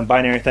said,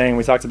 binary thing,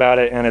 we talked about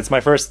it, and it's my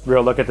first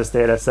real look at this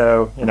data,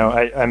 so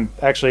I'm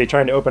actually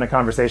trying to open a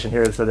conversation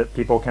here so that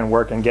people can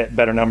work and get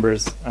better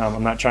numbers.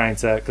 I'm not trying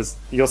to, because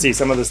you'll see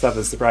some of this stuff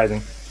is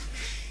surprising.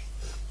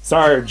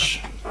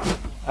 Sarge,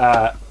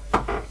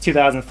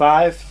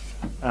 2005,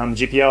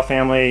 GPL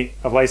family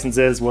of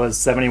licenses was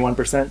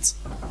 71%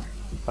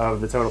 of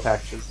the total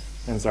packages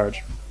in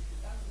Sarge.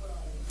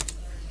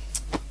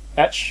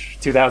 Etch,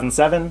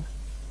 2007,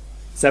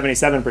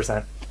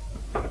 77%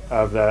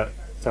 of the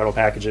total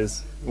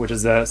packages, which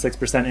is a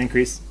 6%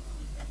 increase.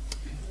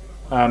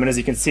 And as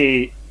you can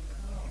see,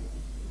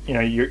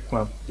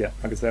 I'll get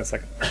to that in a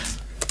second.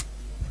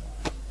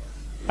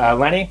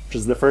 Lenny, which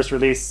is the first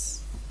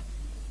release.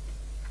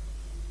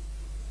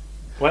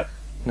 What?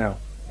 No,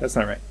 that's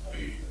not right.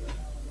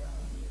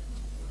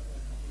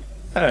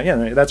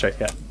 Yeah, that's right,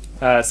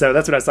 yeah. So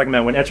that's what I was talking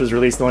about when Etch was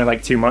released only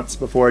like 2 months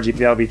before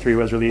GPL v3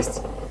 was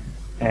released.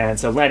 And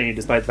so Lenny,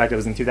 despite the fact that it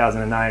was in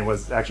 2009,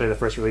 was actually the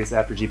first release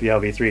after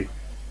GPL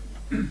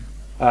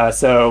v3.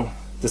 So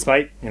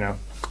despite,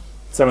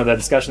 some of the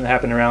discussion that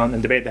happened around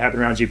and debate that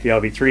happened around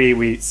GPL v3,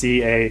 we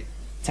see a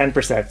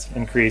 10%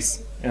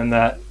 increase in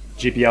the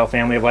GPL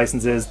family of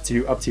licenses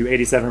to up to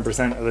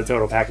 87% of the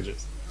total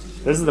packages.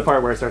 This is the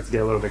part where it starts to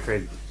get a little bit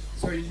crazy.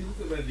 Sorry, did you look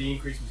at whether the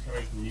increase was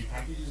coming from new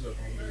packages or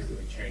packages that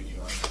were changing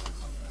licenses?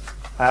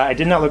 I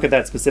did not look at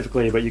that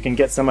specifically, but you can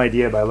get some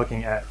idea by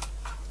looking at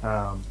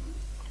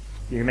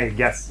you can make a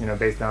guess,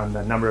 based on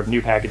the number of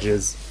new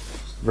packages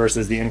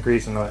versus the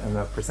increase in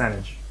the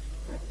percentage.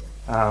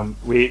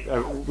 We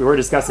were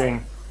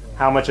discussing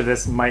how much of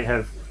this might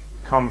have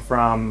come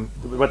from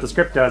what the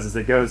script does is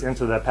it goes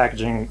into the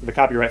packaging, the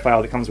copyright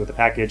file that comes with the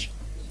package,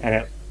 and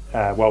it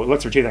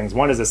looks for two things.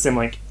 One is a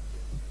symlink,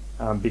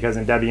 because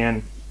in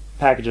Debian,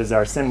 packages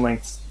are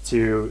symlinked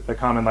to the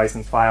common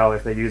license file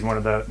if they use one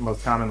of the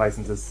most common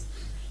licenses.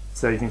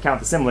 So you can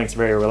count the symlinks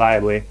very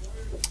reliably.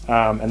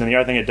 And then the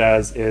other thing it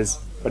does is,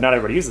 but not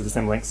everybody uses the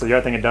symlink, so the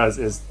other thing it does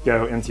is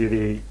go into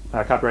the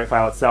copyright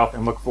file itself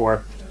and look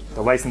for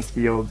the license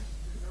field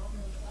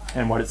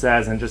and what it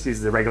says, and just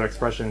uses a regular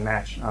expression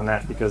match on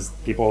that because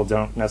people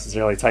don't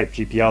necessarily type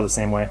GPL the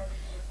same way.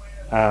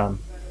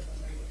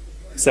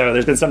 So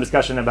there's been some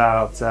discussion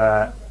about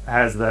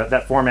has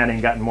that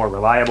formatting gotten more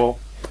reliable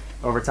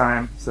over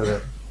time, so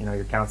that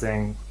you're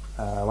counting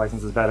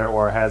licenses better,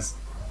 or has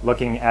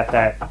looking at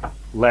that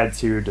led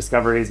to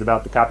discoveries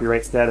about the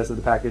copyright status of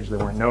the package that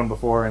weren't known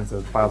before, and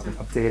so the file's been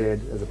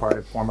updated as a part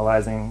of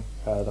formalizing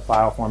the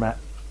file format.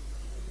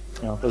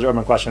 Those are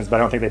open questions, but I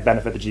don't think they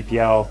benefit the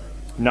GPL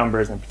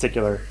numbers in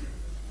particular.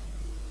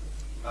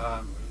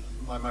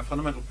 My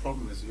fundamental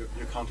problem is you're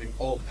counting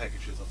all the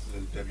packages of the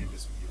Debian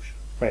distribution.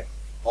 Right.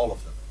 All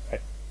of them.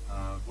 Right.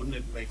 Wouldn't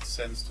it make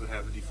sense to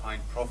have a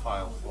defined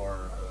profile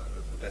for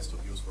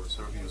desktop use, for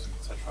server use,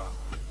 etc.,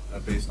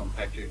 based on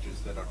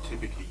packages that are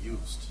typically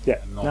used,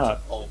 and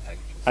not all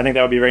packages? I think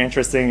that would be very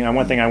interesting. And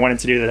one thing I wanted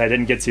to do that I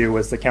didn't get to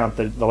was to count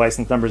the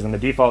license numbers in the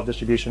default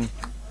distribution,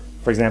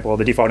 for example,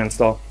 the default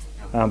install.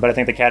 But I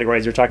think the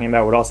categories you're talking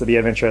about would also be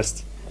of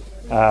interest.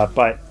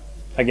 But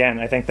again,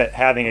 I think that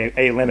having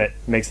a limit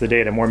makes the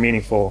data more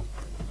meaningful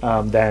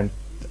than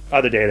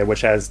other data,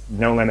 which has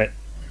no limit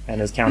and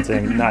is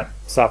counting not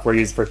software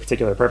used for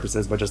particular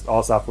purposes, but just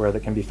all software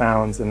that can be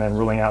found, and then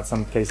ruling out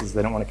some cases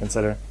they don't want to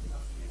consider.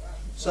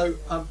 So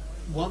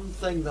one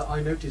thing that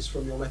I noticed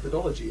from your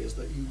methodology is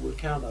that you would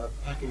count a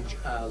package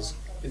as,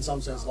 in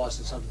some sense,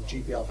 licensed under the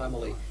GPL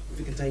family if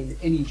it contained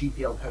any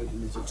GPL code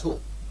in it at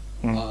all.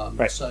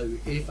 Right. So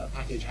if a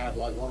package had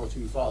like 1 or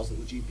 2 files that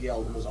were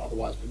GPL and was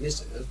otherwise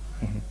permissive,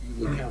 you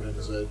would count it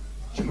as a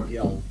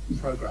GPL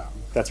program.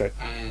 That's right.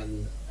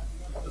 And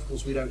of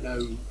course we don't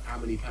know how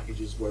many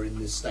packages were in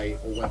this state,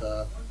 or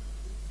whether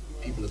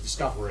people are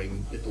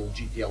discovering little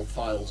GPL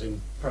files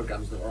in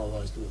programs that are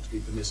otherwise thought to be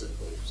permissive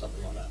or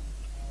something like that.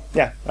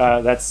 Yeah,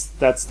 that's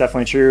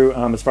definitely true.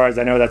 As far as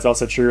I know, that's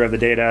also true of the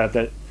data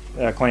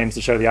that claims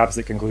to show the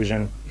opposite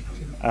conclusion.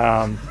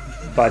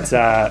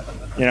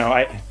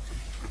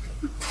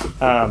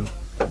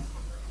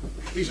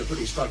 These are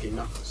pretty striking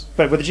numbers.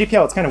 But with the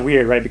GPL, it's kind of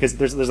weird, right? Because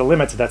there's a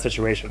limit to that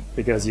situation.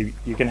 Because you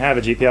can have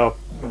a GPL,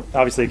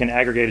 obviously you can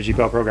aggregate a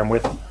GPL program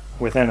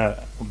within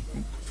a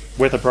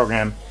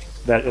program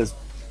that is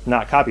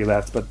not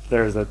copyleft, but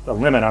there's a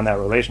limit on that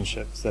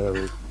relationship.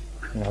 So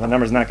the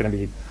number's not going to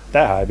be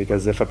that high,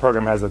 because if a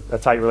program has a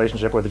tight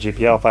relationship with a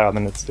GPL file,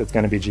 then it's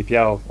going to be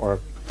GPL or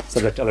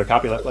subject to other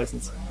copyleft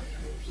license.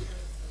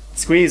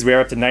 Squeeze, we are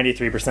up to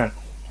 93%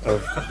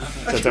 of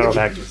the total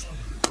packages.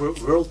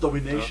 World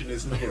domination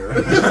is near.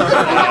 And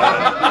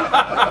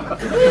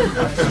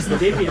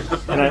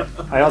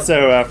I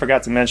also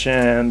forgot to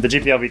mention the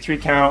GPL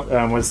v3 count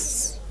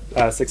was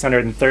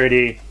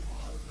 630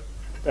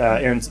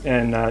 in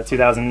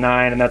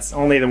 2009, and that's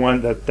only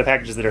the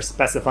packages that are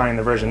specifying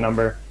the version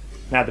number,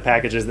 not the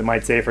packages that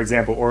might say, for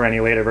example, or any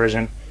later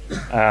version.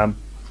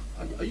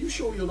 Are you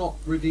sure you're not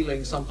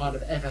revealing some kind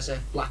of FSF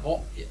black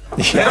op here?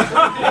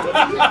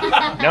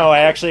 No, I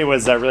actually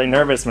was really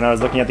nervous when I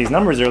was looking at these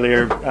numbers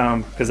earlier,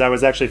 because I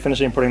was actually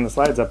finishing putting the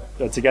slides up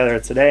together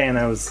today, and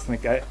I was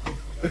like,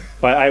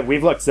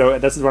 we've looked. So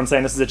this is what I'm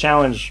saying. This is a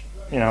challenge,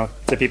 to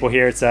people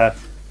here to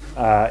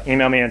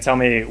email me and tell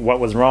me what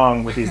was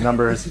wrong with these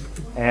numbers,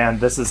 and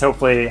this is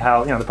hopefully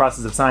how the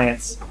process of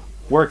science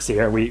works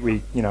here.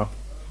 We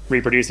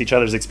reproduce each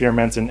other's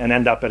experiments and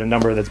end up at a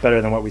number that's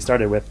better than what we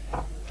started with.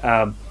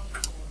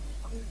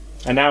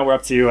 And now we're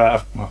up to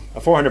a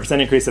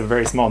 400% increase of a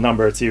very small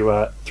number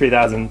to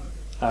 3,000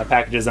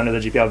 packages under the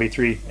GPL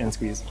v3 in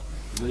Squeeze.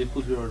 Will you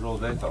put your raw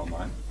data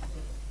online?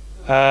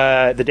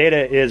 The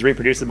data is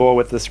reproducible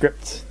with the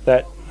script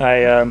that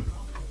the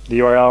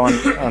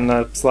URL on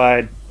the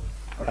slide,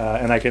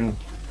 and I can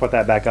put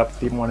that back up if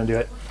people want to do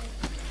it.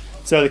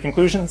 So the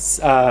conclusions,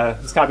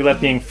 this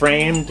copyleft being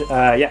framed,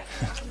 yeah.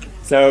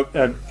 So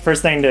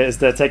first thing is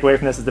to take away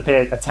from this is to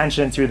pay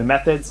attention to the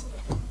methods.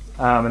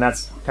 And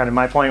that's kind of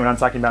my point when I'm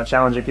talking about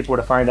challenging people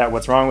to find out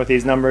what's wrong with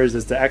these numbers,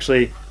 is to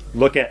actually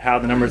look at how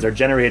the numbers are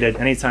generated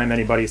anytime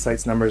anybody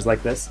cites numbers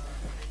like this.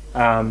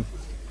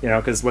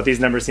 Because what these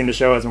numbers seem to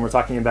show is when we're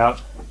talking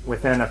about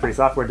within a free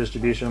software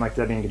distribution like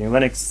Debian GNU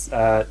Linux,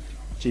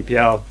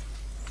 GPL,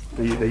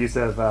 the use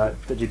of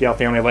the GPL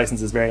family of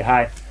licenses is very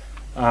high.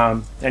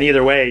 And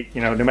either way,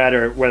 no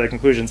matter whether the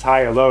conclusion's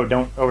high or low,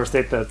 don't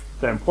overstate the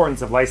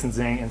importance of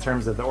licensing in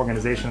terms of the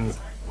organization's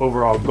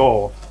overall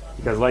goal,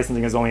 because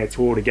licensing is only a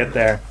tool to get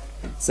there.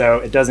 So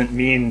it doesn't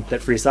mean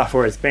that free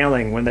software is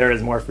failing when there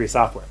is more free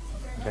software.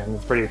 Okay, and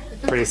it's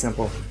pretty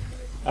simple.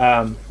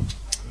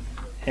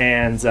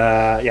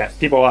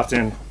 People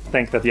often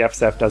think that the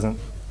FSF doesn't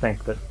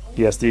think that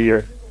BSD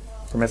or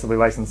permissively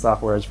licensed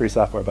software is free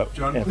software, but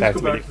John, in please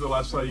fact, go back to the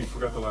last slide. You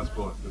forgot the last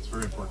bullet. That's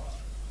very important.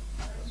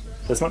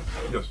 This one?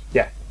 Yes.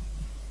 Yeah.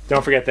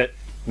 Don't forget that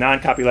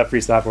non-copyleft free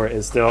software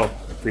is still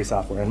free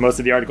software, and most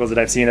of the articles that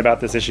I've seen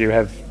about this issue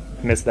have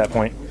missed that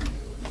point.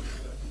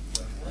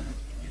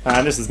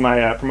 This is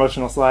my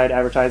promotional slide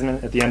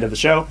advertisement at the end of the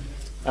show.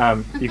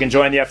 You can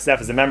join the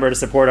FSF as a member to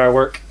support our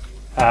work.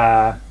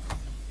 And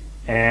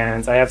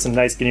I have some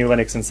nice GNU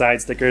Linux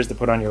Inside stickers to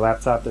put on your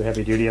laptop. They're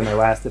heavy duty and they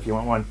last if you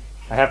want one.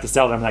 I have to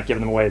sell them, not give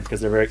them away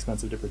because they're very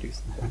expensive to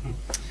produce.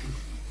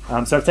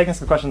 So I've taken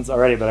some questions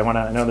already, but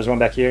I know there's one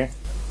back here.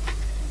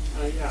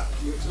 Yeah,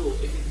 your tool,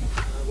 if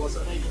it was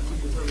unable to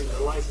determine the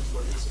license for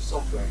a piece of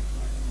software,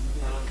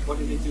 what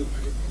did it do?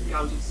 Did it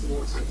count it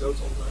towards the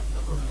total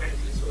number of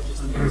packages or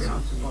just the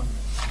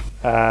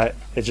area?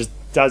 It just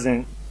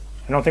doesn't.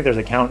 I don't think there's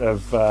a count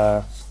of.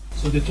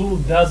 So the tool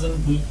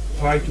doesn't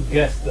try to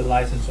guess the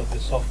license of the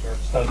software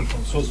starting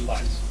from source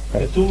files.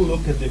 Right. The tool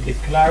looked at the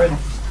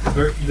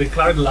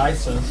declared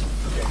license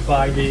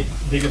by the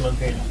Debian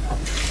maintainer.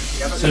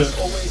 Yeah, but so that's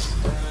always,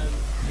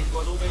 it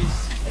was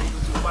always able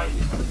to find it.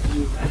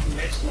 You had to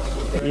mention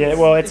it. Yeah,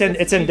 well, it's in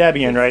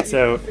Debian, right?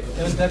 So. In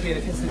Debian,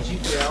 if it's the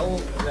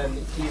GPL, then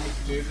it's easy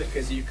to do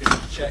because you can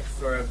check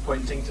for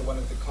pointing to one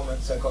of the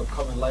so-called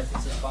common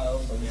licenses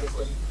files on the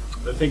system.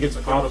 I think it's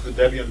part of the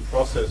Debian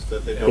process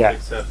that they don't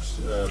accept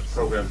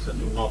programs that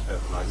do not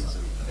have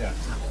licenses. Yeah.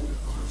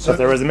 So if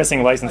there was a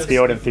missing license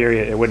field, in theory,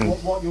 it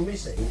wouldn't. What you're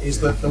missing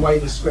is that the way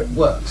the script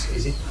works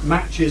is it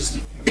matches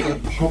the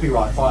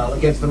copyright file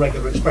against the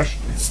regular expression.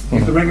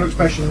 If the regular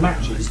expression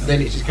matches, then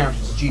it is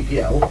counted as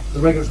GPL. The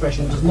regular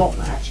expression does not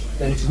match,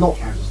 then it is not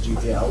counted as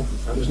GPL,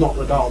 and does not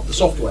regard the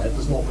software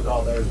does not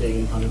regard there as being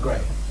any kind of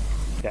grey.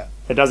 Yeah,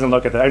 it doesn't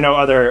look at that. I know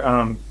other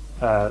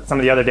some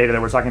of the other data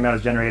that we're talking about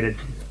is generated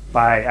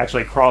by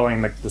actually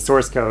crawling the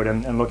source code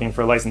and looking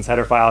for license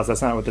header files.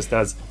 That's not what this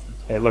does.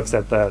 It looks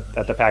at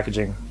the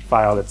packaging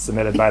file that's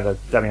submitted by the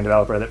Debian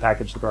developer that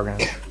packaged the program.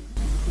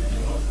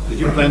 Do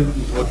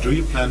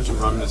you plan to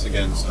run this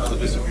against other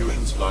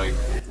distributions like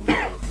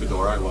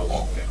Fedora?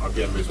 Well,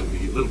 RPM-based will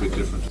be a little bit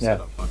different to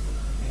set up, but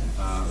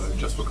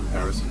just for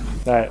comparison.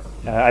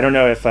 I don't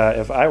know if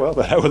I will,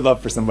 but I would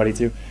love for somebody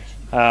to.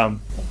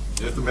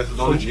 If the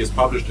methodology is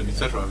published and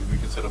etc., we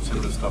can set up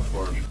similar stuff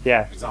for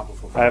example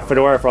for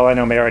Fedora, for all I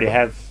know, may already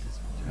have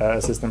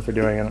a system for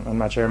doing it. I'm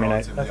not sure. I mean,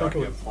 I think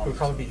it would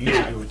probably be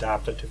easy to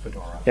adapt it to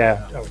Fedora.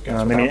 Yeah,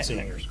 without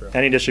seeing your script.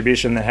 Any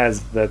distribution that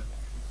has the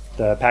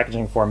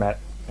packaging format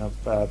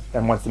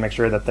and wants to make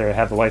sure that they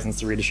have the license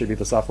to redistribute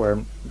the software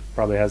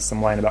probably has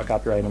some line about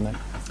copyright in there.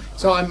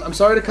 So I'm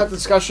sorry to cut the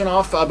discussion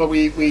off, but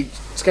we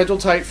scheduled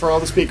tight for all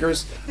the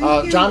speakers.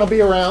 John will be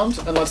around,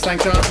 and let's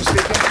thank John for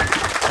speaking.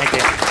 Thank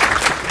you.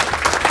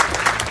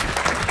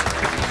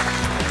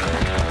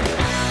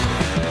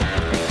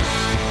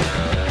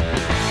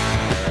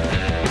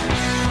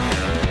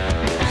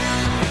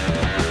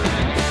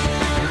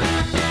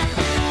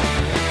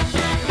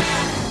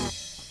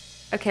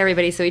 Okay,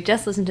 everybody, so we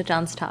just listened to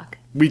John's talk.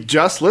 We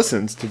just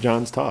listened to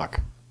John's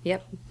talk.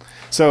 Yep.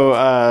 So,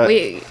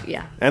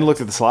 and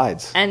looked at the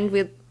slides. And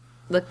we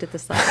looked at the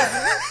slides.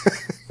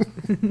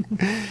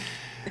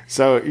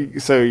 So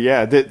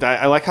yeah,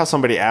 I like how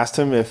somebody asked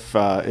him if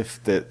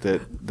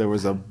there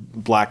was a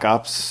Black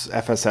Ops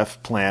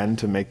FSF plan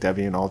to make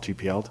Debian all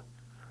GPL'd.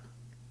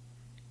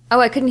 Oh,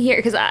 I couldn't hear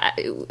because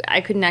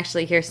I couldn't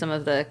actually hear some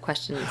of the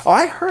questions. Oh,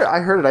 I heard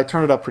it. I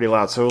turned it up pretty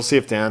loud, so we'll see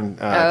if Dan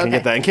can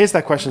get that. In case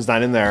that question's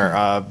not in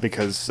there,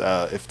 because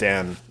if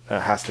Dan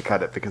has to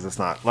cut it because it's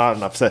not loud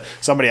enough. So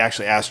somebody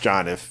actually asked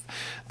John if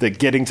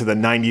getting to the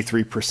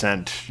 93%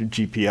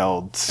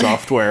 GPL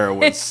software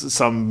was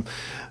some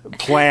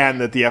plan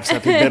that the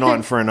FSF had been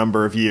on for a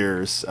number of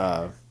years.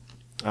 And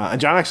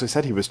John actually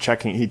said he was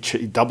checking. He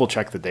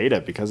double-checked the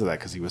data because of that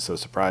because he was so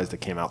surprised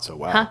it came out so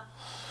well. Huh?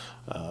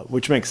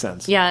 Which makes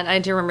sense. Yeah, I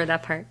do remember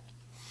that part.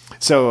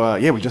 So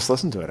we just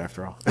listened to it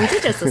after all. We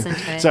did just listen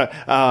to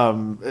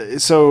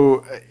it.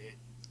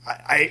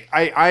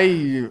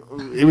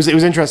 It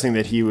was interesting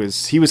that he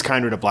was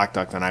kinder to Black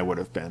Duck than I would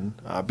have been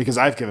because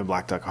I've given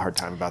Black Duck a hard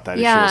time about that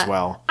issue as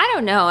well. I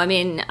don't know. I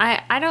mean,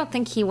 I don't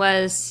think he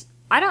was.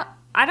 I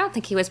don't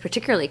think he was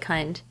particularly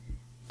kind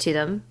to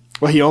them.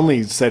 Well, he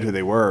only said who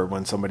they were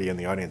when somebody in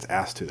the audience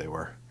asked who they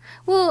were.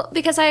 Well,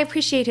 because I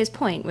appreciate his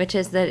point, which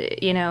is that,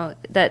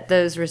 that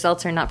those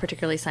results are not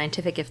particularly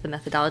scientific if the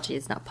methodology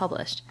is not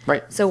published.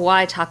 Right. So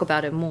why talk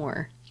about it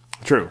more?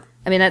 True.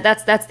 I mean,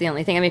 that's the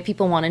only thing. I mean,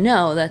 people want to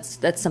know.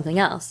 That's something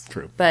else.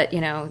 True. But,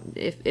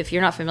 if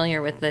you're not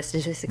familiar with the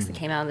statistics that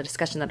came out in the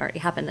discussion that already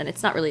happened, then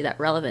it's not really that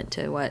relevant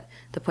to what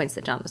the points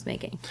that John was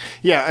making.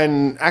 Yeah,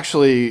 and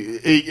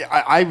actually,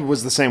 I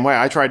was the same way.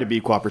 I tried to be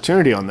equal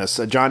opportunity on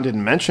this. John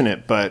didn't mention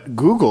it, but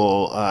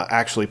Google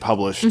actually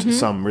published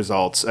some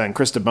results, and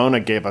Chris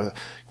DeBona gave a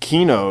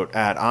keynote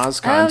at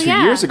OSCON 2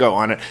 years ago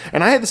on it.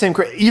 And I had the same,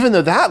 even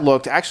though that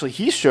looked, actually,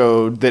 he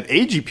showed that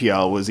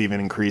AGPL was even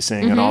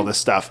increasing and all this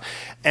stuff.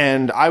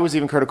 And I was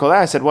even critical of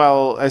that.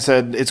 I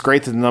said, it's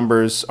great that the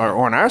numbers are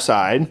on our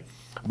side,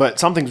 but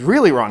something's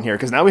really wrong here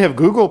because now we have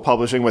Google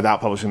publishing without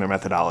publishing their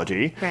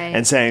methodology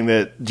and saying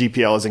that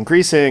GPL is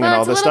increasing and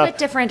all this stuff. It's a little bit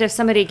different if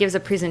somebody gives a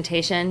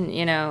presentation,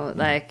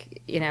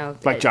 like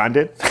John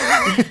did.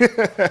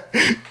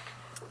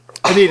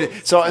 I mean,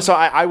 so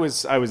I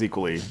was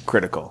equally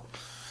critical,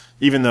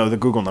 even though the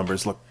Google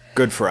numbers look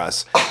good for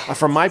us.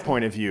 From my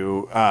point of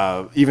view,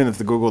 even if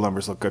the Google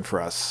numbers look good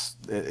for us,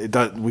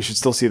 we should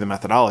still see the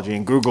methodology.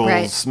 And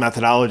Google's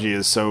methodology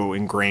is so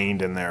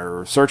ingrained in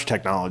their search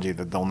technology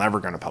that they're never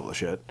going to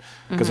publish it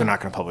because they're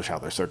not going to publish how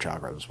their search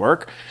algorithms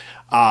work.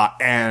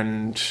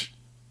 And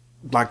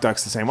Black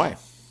Duck's the same way.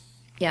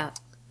 Yeah.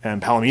 And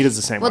Palameda's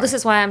the same way. Well, this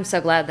is why I'm so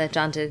glad that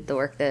John did the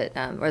work that,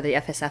 or the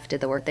FSF did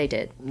the work they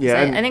did.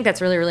 Yeah, I think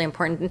that's really, really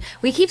important.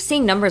 We keep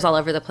seeing numbers all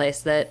over the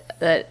place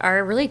that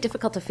are really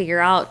difficult to figure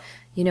out,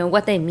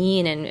 what they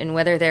mean and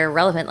whether they're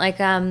relevant. Like,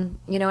 when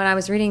I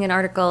was reading an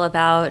article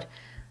about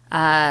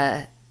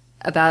Ubuntu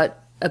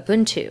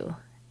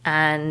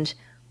and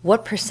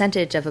what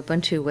percentage of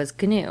Ubuntu was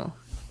GNU.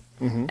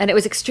 Mm-hmm. And it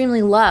was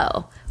extremely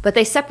low, but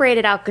they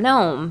separated out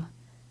GNOME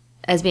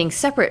as being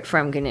separate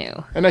from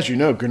GNU. And as you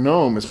know,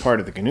 GNOME is part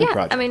of the GNU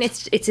project. I mean,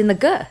 it's in the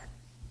G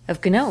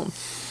of GNOME.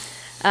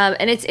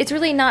 And it's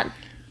really not,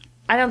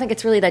 I don't think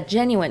it's really that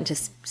genuine to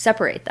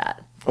separate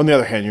that. On the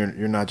other hand,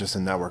 you're not just a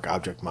network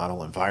object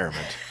model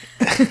environment.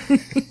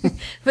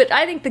 But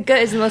I think the G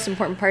is the most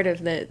important part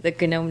of the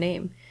GNOME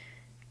name.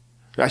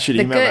 I should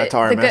email that to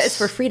RMS. The G is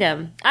for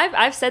freedom.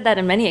 I've said that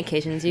on many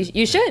occasions.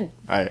 You should.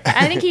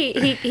 I think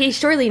he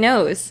surely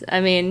knows. I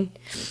mean,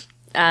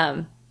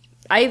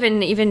 I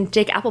even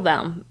Jake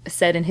Applebaum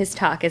said in his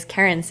talk, as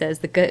Karen says,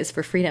 the G is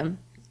for freedom.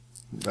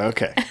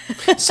 Okay.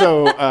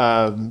 So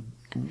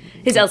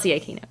his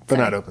LCA keynote, but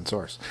not open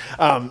source.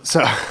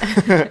 So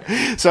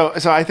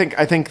I think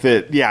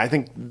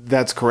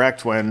that's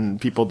correct when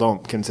people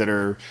don't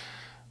consider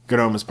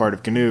GNOME as part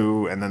of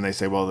GNU, and then they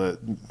say, well,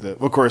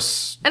 of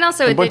course, and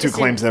also Ubuntu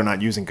claims they're not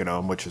using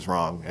GNOME, which is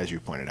wrong, as you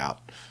pointed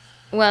out.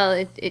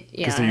 Well,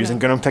 because they're using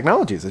GNOME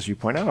technologies, as you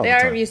point out. They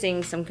are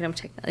using some GNOME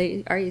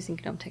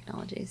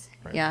technologies.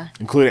 Right. Yeah,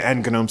 including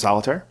and GNOME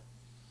Solitaire.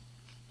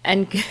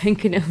 And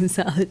GNOME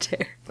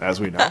Solitaire, as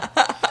we know,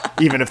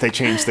 even if they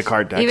change the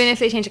card decks. Even if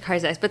they change the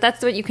card decks, but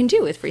that's what you can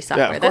do with free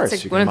software. Yeah, of course.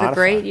 That's one of the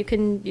great. You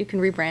can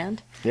rebrand.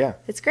 Yeah,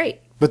 it's great.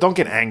 But don't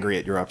get angry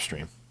at your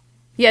upstream.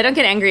 Yeah, don't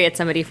get angry at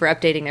somebody for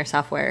updating their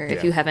software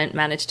if you haven't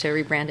managed to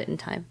rebrand it in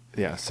time.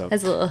 Yeah, so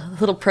that's a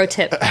little pro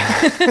tip. So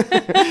I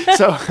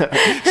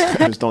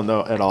just don't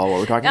know at all what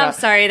we're talking about. I'm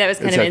sorry, that was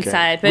kind of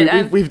inside,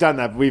 but we've done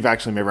that. We've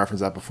actually made reference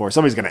to that before.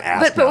 Somebody's going to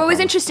ask. But what was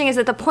interesting is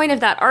that the point of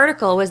that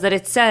article was that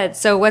it said,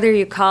 so whether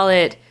you call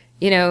it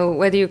GNU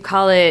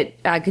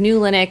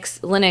Linux,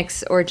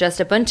 or just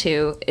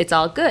Ubuntu, it's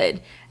all good.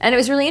 And it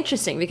was really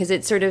interesting because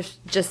it sort of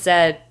just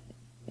said,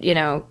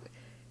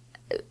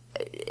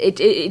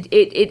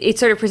 it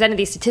sort of presented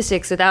these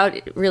statistics without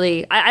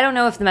really. I don't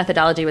know if the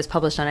methodology was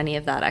published on any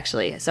of that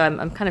actually. So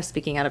I'm kind of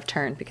speaking out of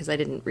turn because I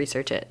didn't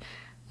research it.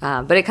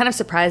 But it kind of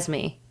surprised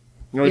me.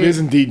 No, it is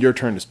indeed your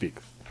turn to speak.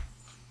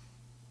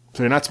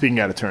 So you're not speaking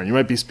out of turn. You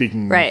might be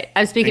speaking right.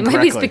 I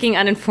might be speaking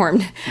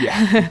uninformed.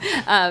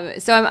 Yeah.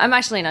 So I'm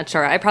actually not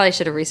sure. I probably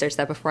should have researched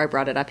that before I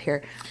brought it up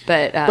here.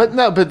 But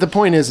the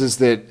point is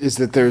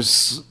that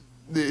there's.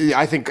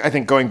 I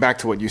think going back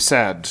to what you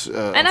said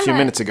a few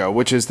minutes ago,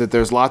 which is that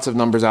there's lots of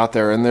numbers out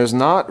there and there's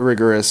not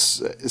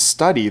rigorous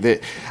study.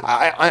 That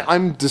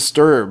I'm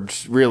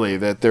disturbed really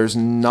that there's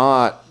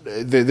not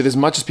that as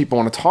much as people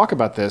want to talk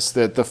about this,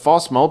 that the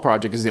FOSS-MOL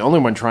project is the only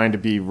one trying to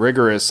be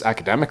rigorous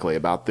academically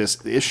about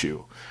this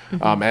issue.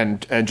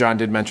 Mm-hmm. And John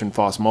did mention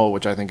FOSS-MOL,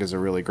 which I think is a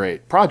really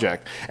great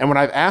project. And when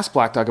I've asked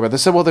Black Duck about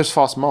this, they said, well, there's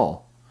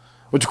FOSS-MOL.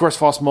 Which, of course,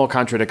 FOSS-MOL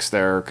contradicts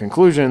their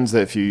conclusions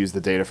that if you use the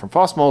data from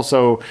FOSS-MOL.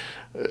 So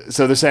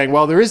they're saying,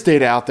 well, there is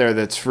data out there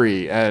that's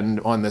free and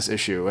on this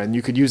issue, and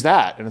you could use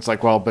that. And it's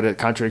like, well, but it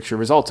contradicts your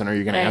results. And are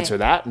you going to answer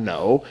that?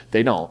 No,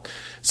 they don't.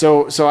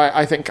 So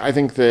I think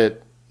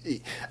that,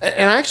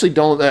 and I actually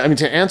don't. I mean,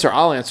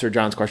 I'll answer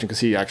John's question because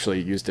he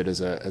actually used it as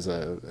a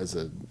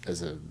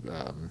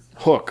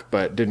hook,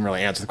 but didn't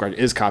really answer the question: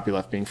 is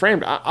copyleft being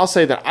framed? I'll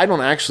say that I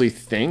don't actually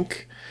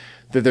think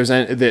that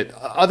that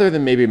other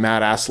than maybe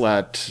Matt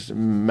Aslett,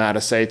 Matt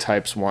Assay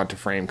types want to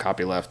frame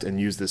copyleft and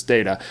use this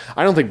data.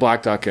 I don't think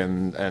Black Duck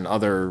and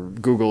other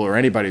Google or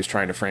anybody's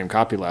trying to frame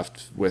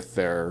copyleft with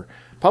their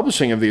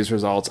publishing of these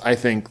results. I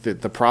think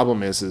that the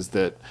problem is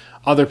that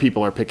other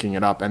people are picking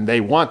it up and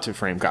they want to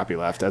frame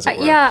copyleft, as it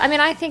were. Yeah, I mean,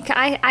 I think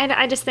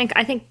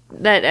I think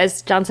that,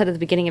 as John said at the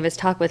beginning of his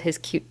talk with his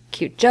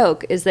cute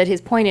joke, is that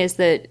his point is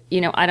that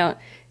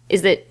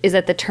is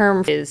that the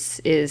term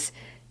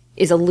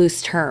is a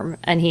loose term,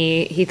 and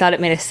he thought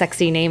it made a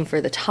sexy name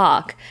for the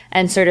talk,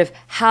 and sort of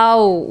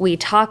how we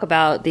talk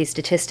about these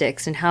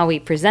statistics and how we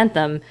present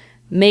them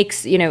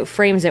makes,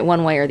 frames it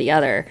one way or the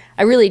other.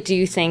 I really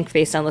do think,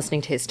 based on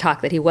listening to his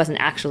talk, that he wasn't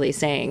actually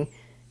saying,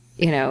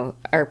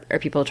 are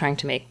people trying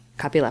to make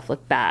copyleft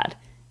look bad?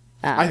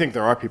 I think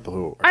there are people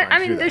who are I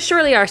mean, there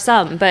surely are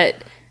some,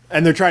 but...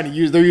 And they're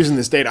using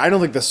this data. I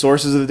don't think the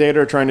sources of the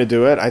data are trying to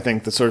do it. I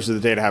think the sources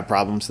of the data have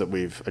problems that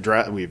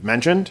we've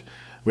mentioned.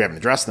 We haven't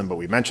addressed them, but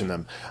we mentioned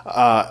them.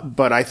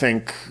 But I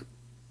think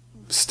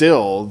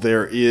still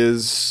there are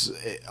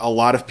a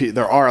lot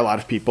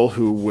of people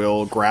who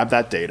will grab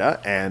that data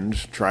and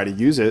try to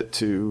use it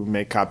to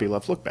make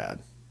copyleft look bad,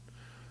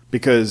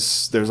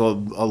 because there's a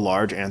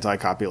large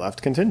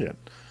anti-copyleft contingent.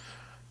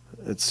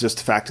 It's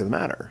just a fact of the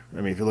matter.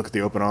 I mean, if you look at the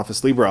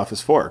OpenOffice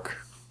LibreOffice fork,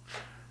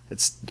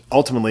 it's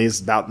ultimately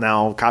is about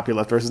now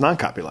copyleft versus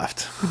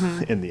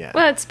non-copyleft in the end.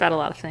 Well, it's about a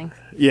lot of things.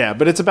 Yeah,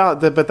 but it's about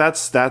but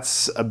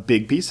that's a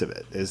big piece of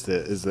it is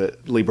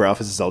that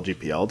LibreOffice is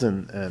LGPL'd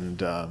and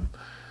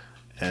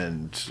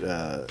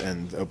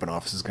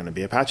OpenOffice is going to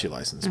be Apache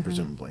licensed,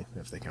 presumably,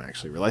 if they can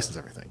actually relicense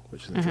everything,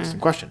 which is an interesting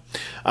question.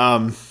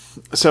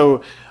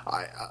 So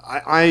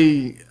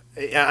I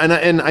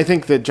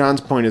think that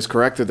John's point is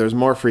correct that there's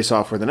more free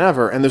software than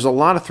ever, and there's a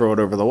lot of throw it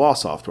over the wall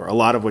software, a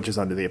lot of which is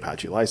under the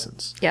Apache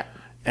license. Yeah.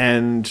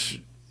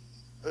 And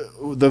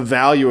the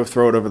value of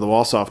throw it over the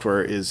wall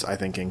software is, I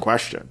think, in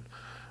question.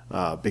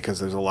 Because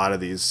there's a lot of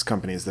these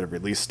companies that have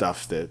released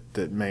stuff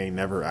that may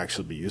never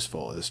actually be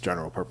useful as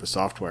general purpose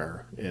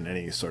software in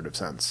any sort of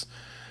sense.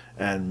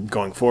 And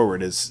going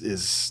forward,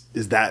 is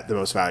that the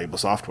most valuable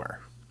software?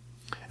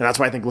 And that's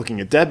why I think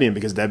looking at Debian,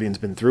 because Debian's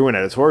been through an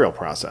editorial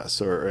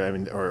process,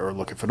 or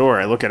look at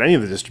Fedora, I look at any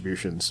of the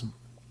distributions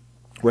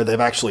where they've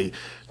actually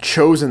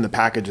chosen the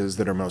packages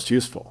that are most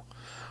useful.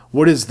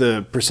 What is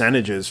the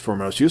percentages for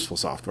most useful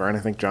software? And I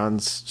think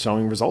John's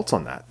showing results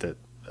on that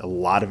a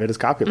lot of it is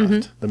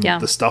copyleft.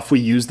 The stuff we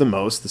use the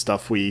most, the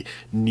stuff we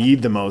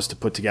need the most to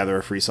put together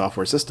a free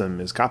software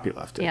system is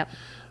copylefted. Yep.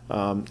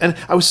 And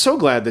I was so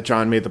glad that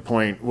John made the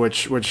point,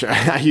 which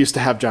I used to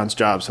have John's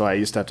job, so I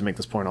used to have to make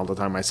this point all the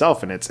time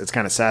myself. And it's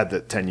kind of sad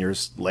that 10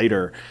 years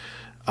later,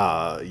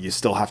 you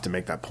still have to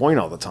make that point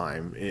all the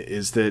time.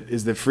 Is that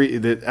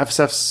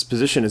FSF's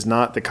position is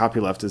not that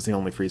copyleft is the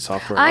only free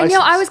software license. I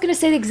know. I was going to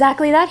say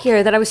exactly that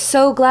here. That I was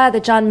so glad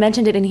that John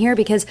mentioned it in here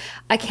because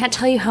I can't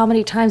tell you how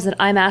many times that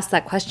I'm asked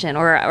that question,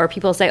 or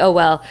people say, "Oh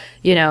well,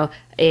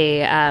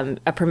 a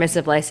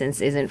permissive license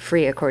isn't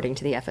free according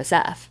to the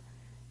FSF."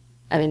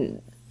 I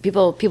mean,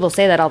 people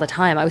say that all the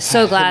time. I was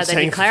so glad that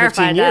he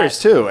clarified that. 15 years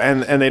too,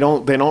 and they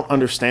don't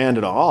understand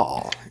at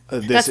all.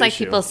 That's like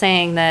issue. People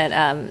saying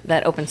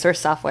that open source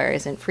software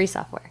isn't free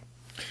software.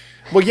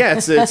 Well, yeah,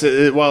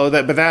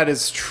 but that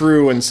is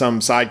true in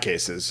some side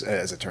cases,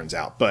 as it turns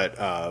out.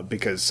 But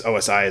because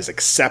OSI has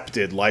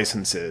accepted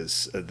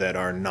licenses that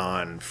are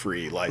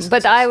non-free licenses.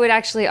 But I would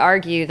actually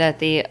argue that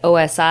the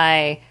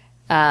OSI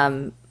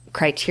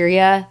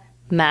criteria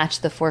match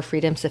the Four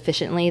Freedoms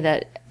sufficiently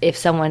that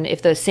if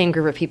those same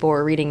group of people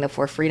were reading the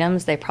Four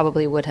Freedoms, they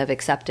probably would have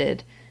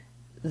accepted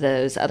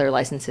those other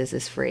licenses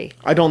as free.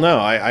 I don't know.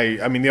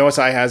 I mean, the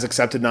OSI has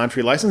accepted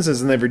non-free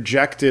licenses, and they've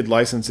rejected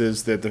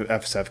licenses that the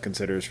FSF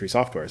considers free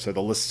software. So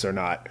the lists are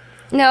not.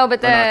 No,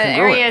 but the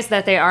areas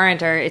that they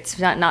aren't it's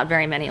not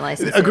very many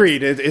licenses.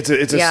 Agreed. It's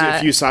a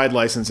few side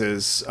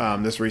licenses.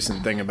 This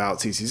recent thing about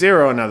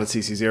CC0, and now that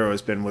CC0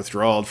 has been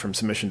withdrawn from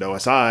submission to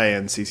OSI,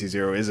 and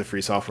CC0 is a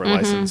free software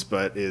license,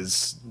 but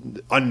is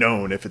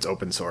unknown if it's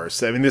open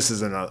source. I mean, this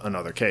is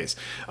another case.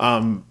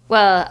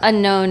 Well,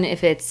 unknown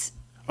if it's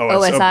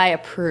OSI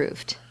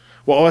approved.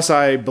 Well,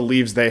 OSI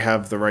believes they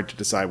have the right to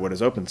decide what is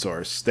open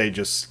source. They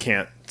just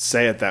can't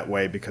say it that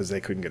way because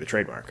they couldn't get a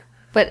trademark.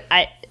 But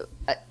I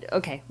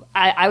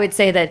would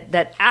say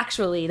that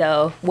actually,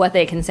 though, what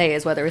they can say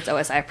is whether it's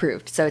OSI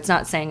approved. So it's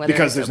not saying whether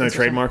because there's no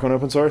trademark on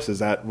open source. Is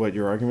that what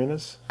your argument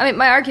is? I mean,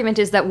 my argument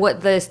is that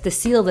what the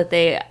seal that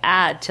they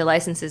add to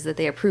licenses that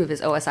they approve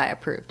is OSI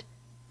approved.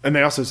 And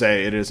they also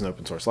say it is an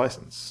open source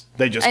license.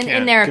 They just can't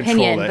in their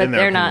opinion, that. But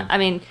they're not. I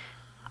mean.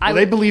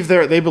 They believe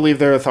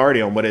their authority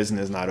on what is and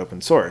is not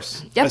open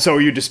source. Yep. So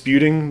are you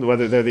disputing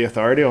whether they're the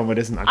authority on what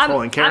isn't? I'm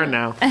trolling Karen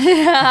now.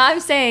 I'm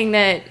saying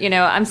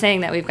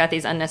that we've got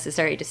these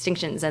unnecessary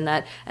distinctions, and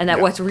that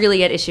what's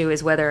really at issue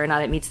is whether or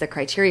not it meets the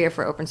criteria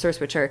for open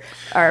source, which are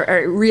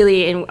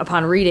really,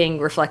 upon reading,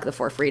 reflect the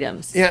Four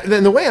Freedoms. Yeah.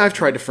 Then the way I've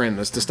tried to frame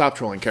this to stop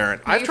trolling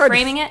Karen, Are you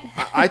framing it?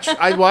 I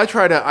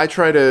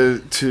try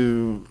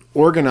to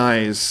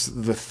organize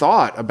the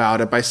thought about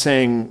it by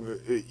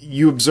saying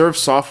you observe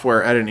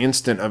software at an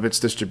instant of its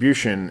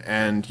distribution,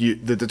 and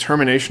the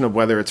determination of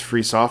whether it's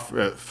free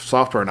software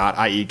or not,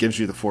 i.e. gives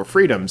you the Four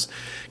Freedoms,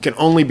 can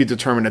only be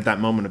determined at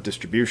that moment of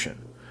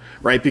distribution,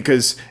 right?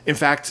 Because, in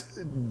fact,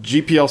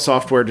 GPL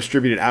software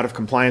distributed out of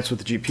compliance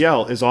with the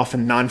GPL is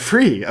often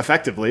non-free,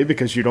 effectively,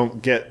 because you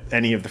don't get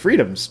any of the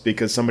freedoms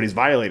because somebody's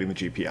violating the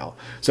GPL.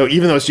 So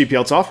even though it's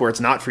GPL software, it's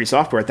not free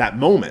software at that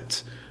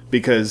moment,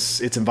 because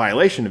it's in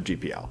violation of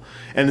GPL.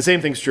 And the same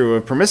thing's true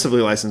of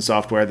permissively licensed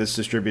software that's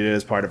distributed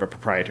as part of a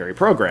proprietary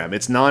program.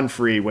 It's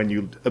non-free when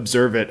you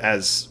observe it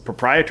as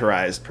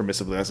proprietarized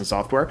permissively licensed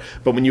software,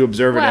 but when you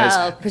observe it as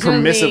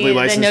permissively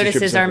licensed, the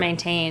notices are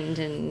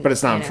maintained, but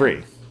it's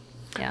non-free.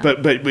 Yeah.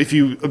 But if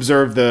you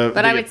observe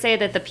I would say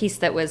that the piece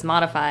that was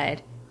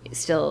modified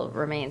still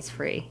remains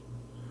free.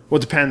 Well,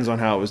 it depends on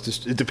how it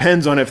was. It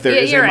depends on if there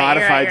is a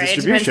modified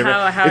distribution. It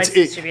depends how it's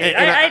distributed.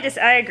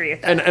 I agree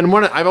with that. And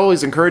I've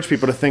always encouraged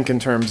people to think in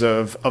terms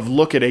of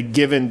look at a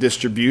given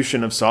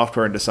distribution of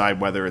software and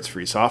decide whether it's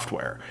free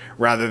software,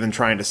 rather than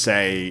trying to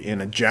say in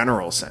a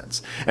general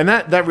sense. And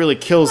that really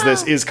kills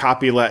this. Is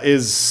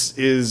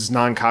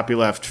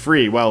non-copyleft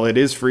free? Well, it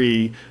is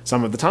free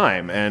some of the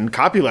time, and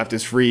copyleft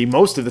is free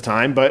most of the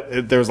time,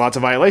 but there's lots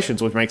of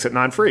violations, which makes it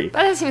non-free.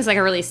 But that seems like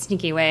a really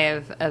sneaky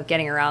way of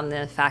getting around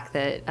the fact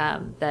that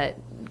that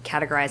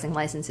categorizing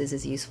licenses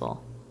is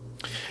useful.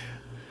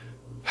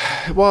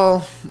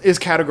 Well, is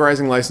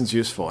categorizing license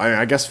useful?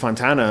 I guess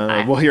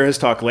Fontana, we'll hear his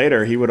talk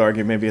later, he would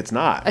argue maybe it's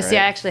not. See,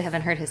 I actually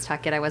haven't heard his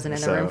talk yet. I wasn't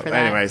in the room for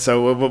that. Anyway,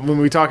 so when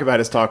we talk about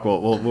his talk,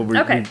 we'll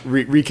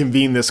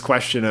reconvene this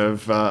question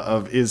of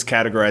is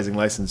categorizing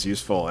license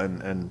useful?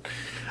 And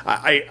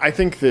I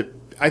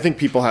think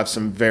people have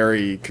some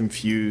very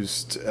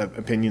confused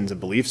opinions and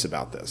beliefs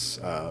about this.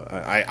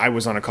 I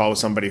was on a call with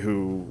somebody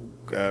who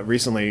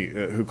recently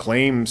who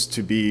claims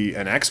to be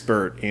an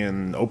expert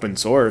in open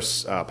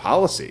source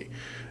policy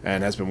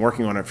and has been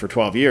working on it for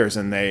 12 years.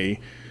 And they,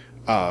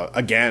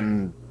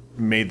 again,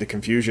 made the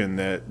confusion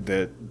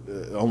that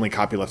only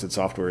copylefted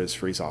software is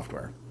free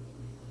software.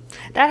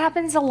 That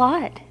happens a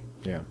lot.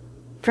 Yeah.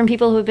 From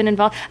people who've been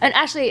involved, and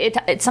actually,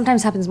 it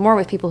sometimes happens more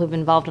with people who've been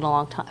involved in a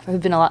long time,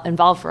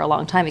 involved for a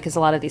long time, because a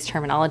lot of these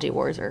terminology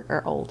wars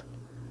are old.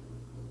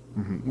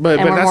 Mm-hmm. But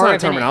that's not a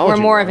terminology.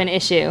 We're more of an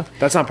issue.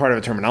 That's not part of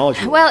a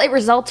terminology war. Well, it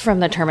results from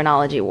the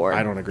terminology war.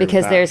 I don't agree because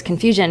with that. There's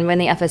confusion when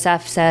the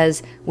FSF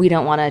says we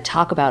don't want to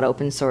talk about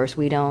open source.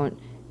 We don't,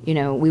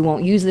 we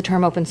won't use the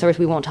term open source.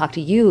 We won't talk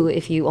to you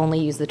if you only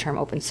use the term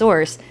open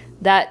source.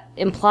 That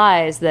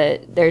implies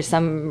that there's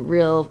some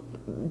real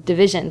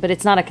division, but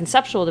it's not a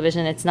conceptual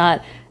division. It's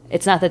not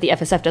that the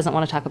FSF doesn't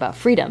want to talk about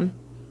freedom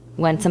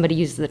when somebody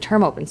uses the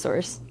term open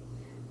source.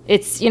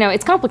 It's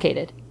it's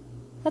complicated.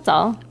 That's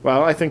all.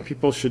 Well, I think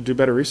people should do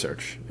better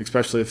research,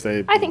 especially if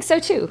they. I think so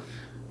too.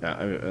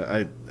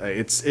 Yeah,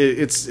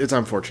 it's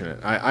unfortunate.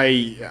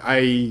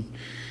 I'm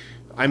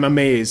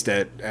amazed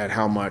at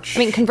how much. I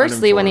mean,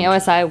 conversely, when the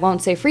OSI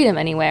won't say freedom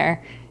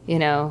anywhere, in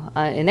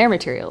their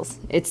materials,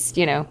 it's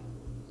Yeah,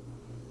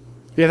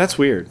 that's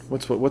weird.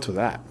 What's with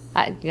that?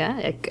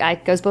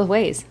 It goes both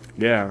ways.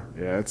 Yeah,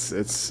 it's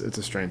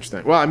a strange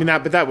thing. Well, I mean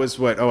but that was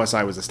what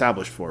OSI was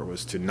established for,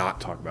 was to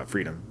not talk about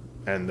freedom,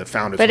 and the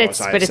founders of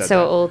OSI But it's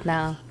so old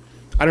now.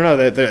 I don't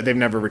know. They've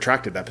never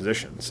retracted that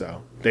position,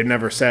 so they've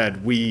never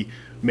said we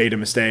made a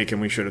mistake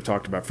and we should have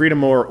talked about freedom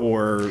more,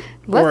 or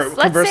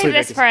let's save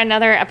this for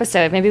another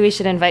episode. Maybe we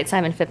should invite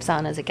Simon Phipps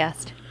on as a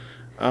guest.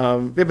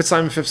 But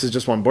Simon Phipps is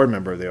just one board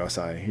member of the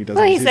OSI.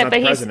 He's not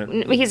the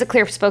president. He's a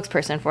clear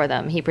spokesperson for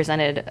them. He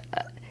presented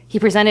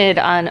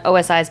on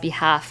OSI's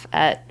behalf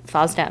at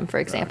FOSDEM, for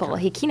example.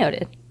 Okay. He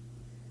keynoted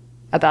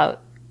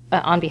about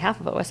on behalf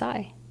of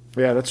OSI.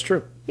 Yeah, that's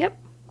true. Yep.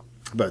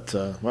 But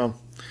I don't know.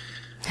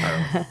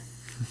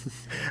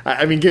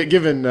 I mean,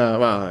 given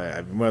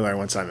whether I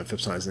want Simon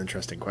Phipps on is an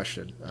interesting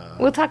question.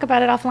 We'll talk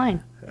about it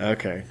offline.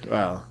 Okay.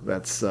 Well,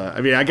 that's.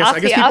 I mean, I guess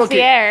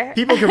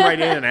people can write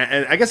in,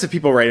 and I guess if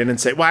people write in and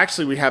say, well,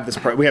 actually, we have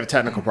a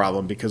technical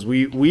problem because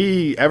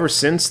we ever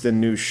since the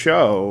new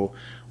show,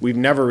 we've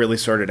never really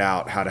sorted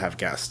out how to have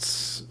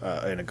guests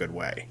in a good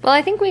way. Well,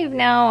 I think we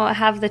now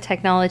have the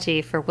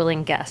technology for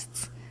willing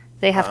guests.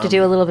 They have to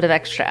do a little bit of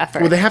extra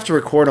effort. Well, they have to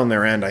record on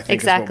their end, I think,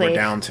 exactly. is what we're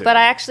down to. But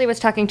I actually was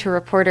talking to a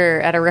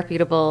reporter at a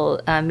reputable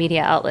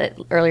media outlet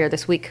earlier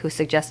this week who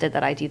suggested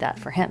that I do that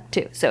for him,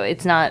 too. So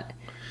it's not...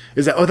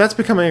 that's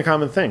becoming a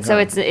common thing, So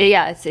it's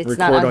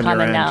not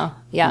uncommon now.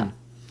 Yeah.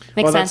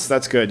 Makes sense.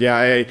 That's good.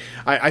 Yeah,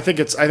 I think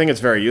it's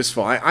very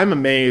useful. I'm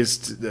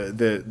amazed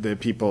the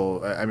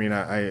people. I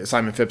mean,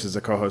 Simon Phipps is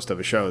a co-host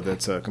of a show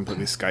that's a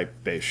completely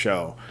Skype-based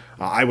show.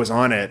 I was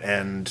on it,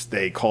 and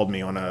they called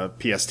me on a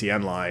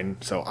PSTN line,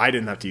 so I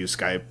didn't have to use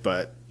Skype.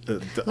 But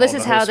this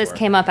is how this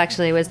came up.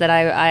 Actually, was that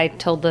I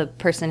told the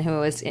person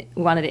who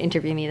wanted to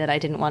interview me that I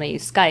didn't want to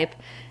use Skype.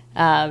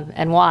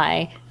 And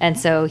why? And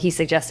so he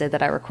suggested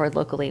that I record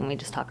locally and we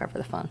just talk over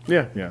the phone.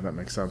 Yeah, that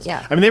makes sense.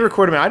 Yeah. I mean, they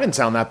recorded me. I didn't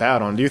sound that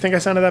bad on. Do you think I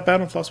sounded that bad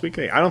on Floss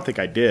Weekly? I don't think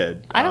I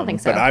did. I don't think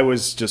so. But I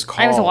was just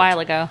called. It was a while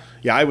ago.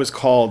 Yeah, I was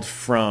called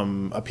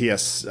from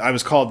I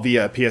was called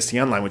via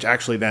PSTN line, which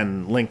actually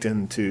then linked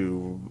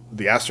into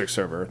the Asterisk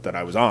server that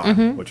I was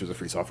on, which was a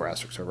free software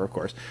Asterisk server, of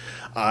course,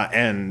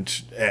 and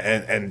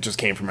just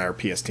came from our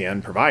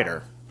PSTN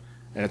provider.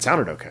 And it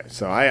sounded okay.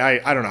 So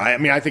I don't know. I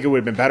mean, I think it would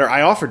have been better.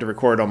 I offered to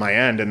record on my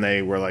end, and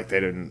they were like, they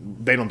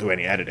don't do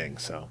any editing,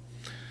 so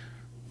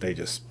they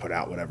just put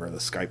out whatever the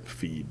Skype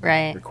feed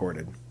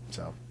recorded.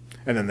 So,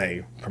 and then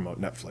they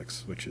promote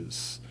Netflix, which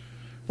is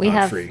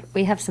free.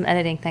 We have some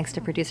editing thanks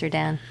to producer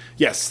Dan.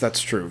 Yes, that's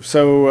true.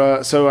 So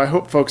I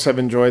hope folks have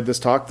enjoyed this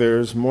talk.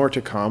 There's more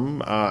to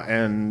come,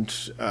 and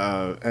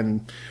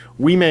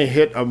we may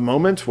hit a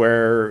moment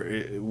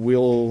where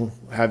we'll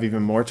have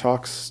even more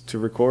talks to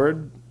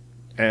record.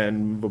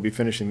 And we'll be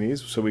finishing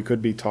these, so we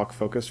could be talk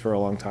focused for a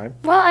long time.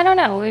 Well, I don't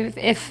know.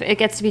 If it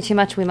gets to be too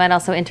much, we might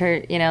also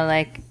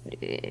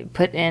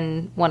put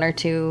in one or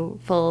two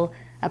full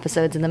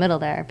episodes in the middle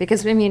there.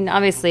 Because, I mean,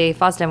 obviously,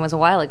 FOSDEM was a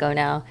while ago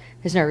now.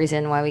 There's no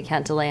reason why we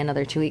can't delay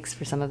another 2 weeks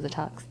for some of the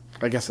talks.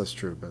 I guess that's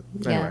true, but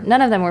anyway. Yeah,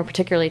 none of them were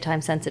particularly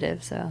time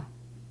sensitive, so.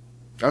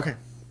 Okay.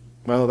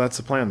 Well, that's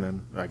the plan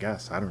then, I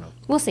guess. I don't know.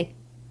 We'll see.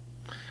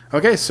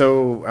 Okay,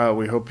 so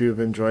we hope you've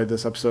enjoyed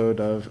this episode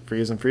of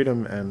Free as in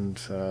Freedom, and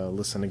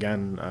listen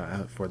again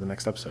for the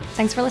next episode.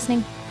 Thanks for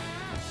listening.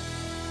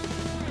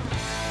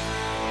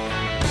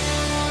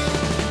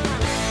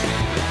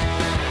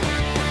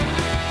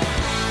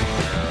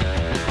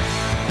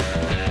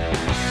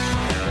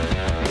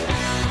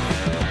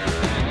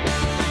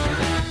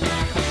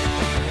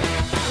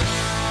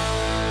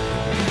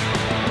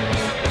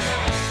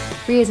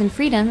 Free as in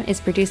Freedom is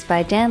produced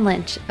by Dan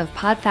Lynch of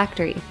Pod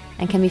Factory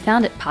and can be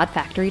found at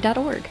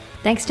podfactory.org.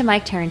 Thanks to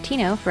Mike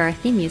Tarantino for our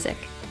theme music.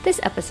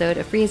 This episode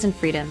of Free as in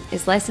Freedom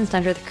is licensed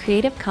under the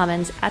Creative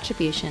Commons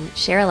Attribution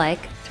Share Alike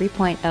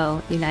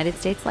 3.0 United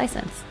States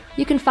license.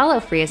 You can follow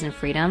Free as in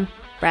Freedom,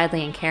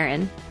 Bradley and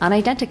Karen, on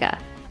Identica,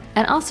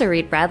 and also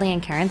read Bradley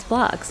and Karen's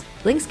blogs.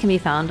 Links can be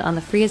found on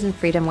the Free as in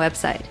Freedom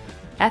website,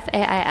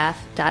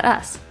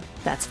 faif.us.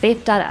 That's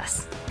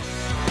faith.us.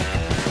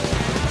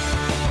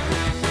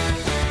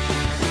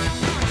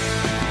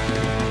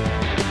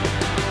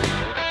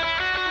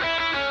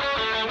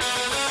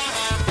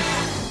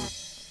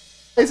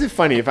 Is it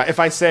funny if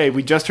I say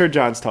we just heard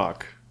John's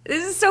talk?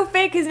 This is so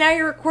fake because now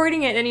you're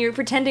recording it and you're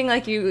pretending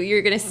like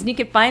you're going to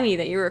sneak it by me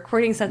that you're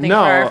recording something for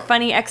our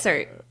funny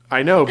excerpt.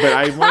 I know, but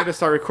I wanted to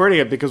start recording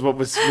it because what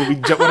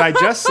I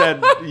just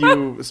said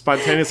you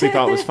spontaneously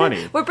thought was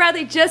funny. What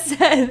Bradley just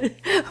said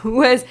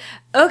was,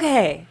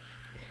 okay,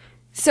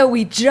 so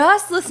we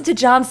just listened to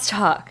John's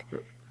talk.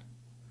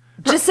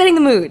 Just setting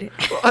the mood.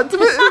 Isn't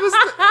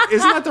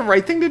that the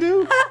right thing to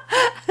do?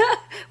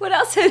 What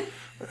else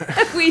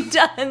have we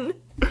done?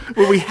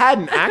 Well, we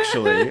hadn't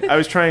actually. I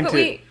was trying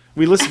to.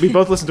 We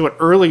both listened to it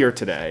earlier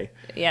today.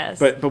 Yes.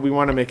 But we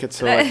want to make it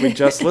so like we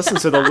just listen,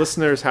 so the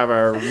listeners have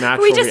our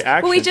natural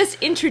reaction. We just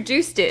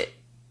introduced it.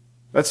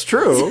 That's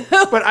true.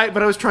 But I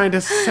was trying to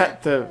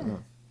set the.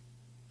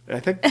 I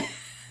think.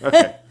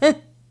 Okay.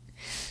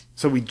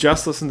 So we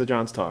just listened to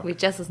John's talk. We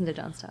just listened to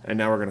John's talk. And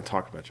now we're going to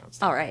talk about John's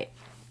talk. All right.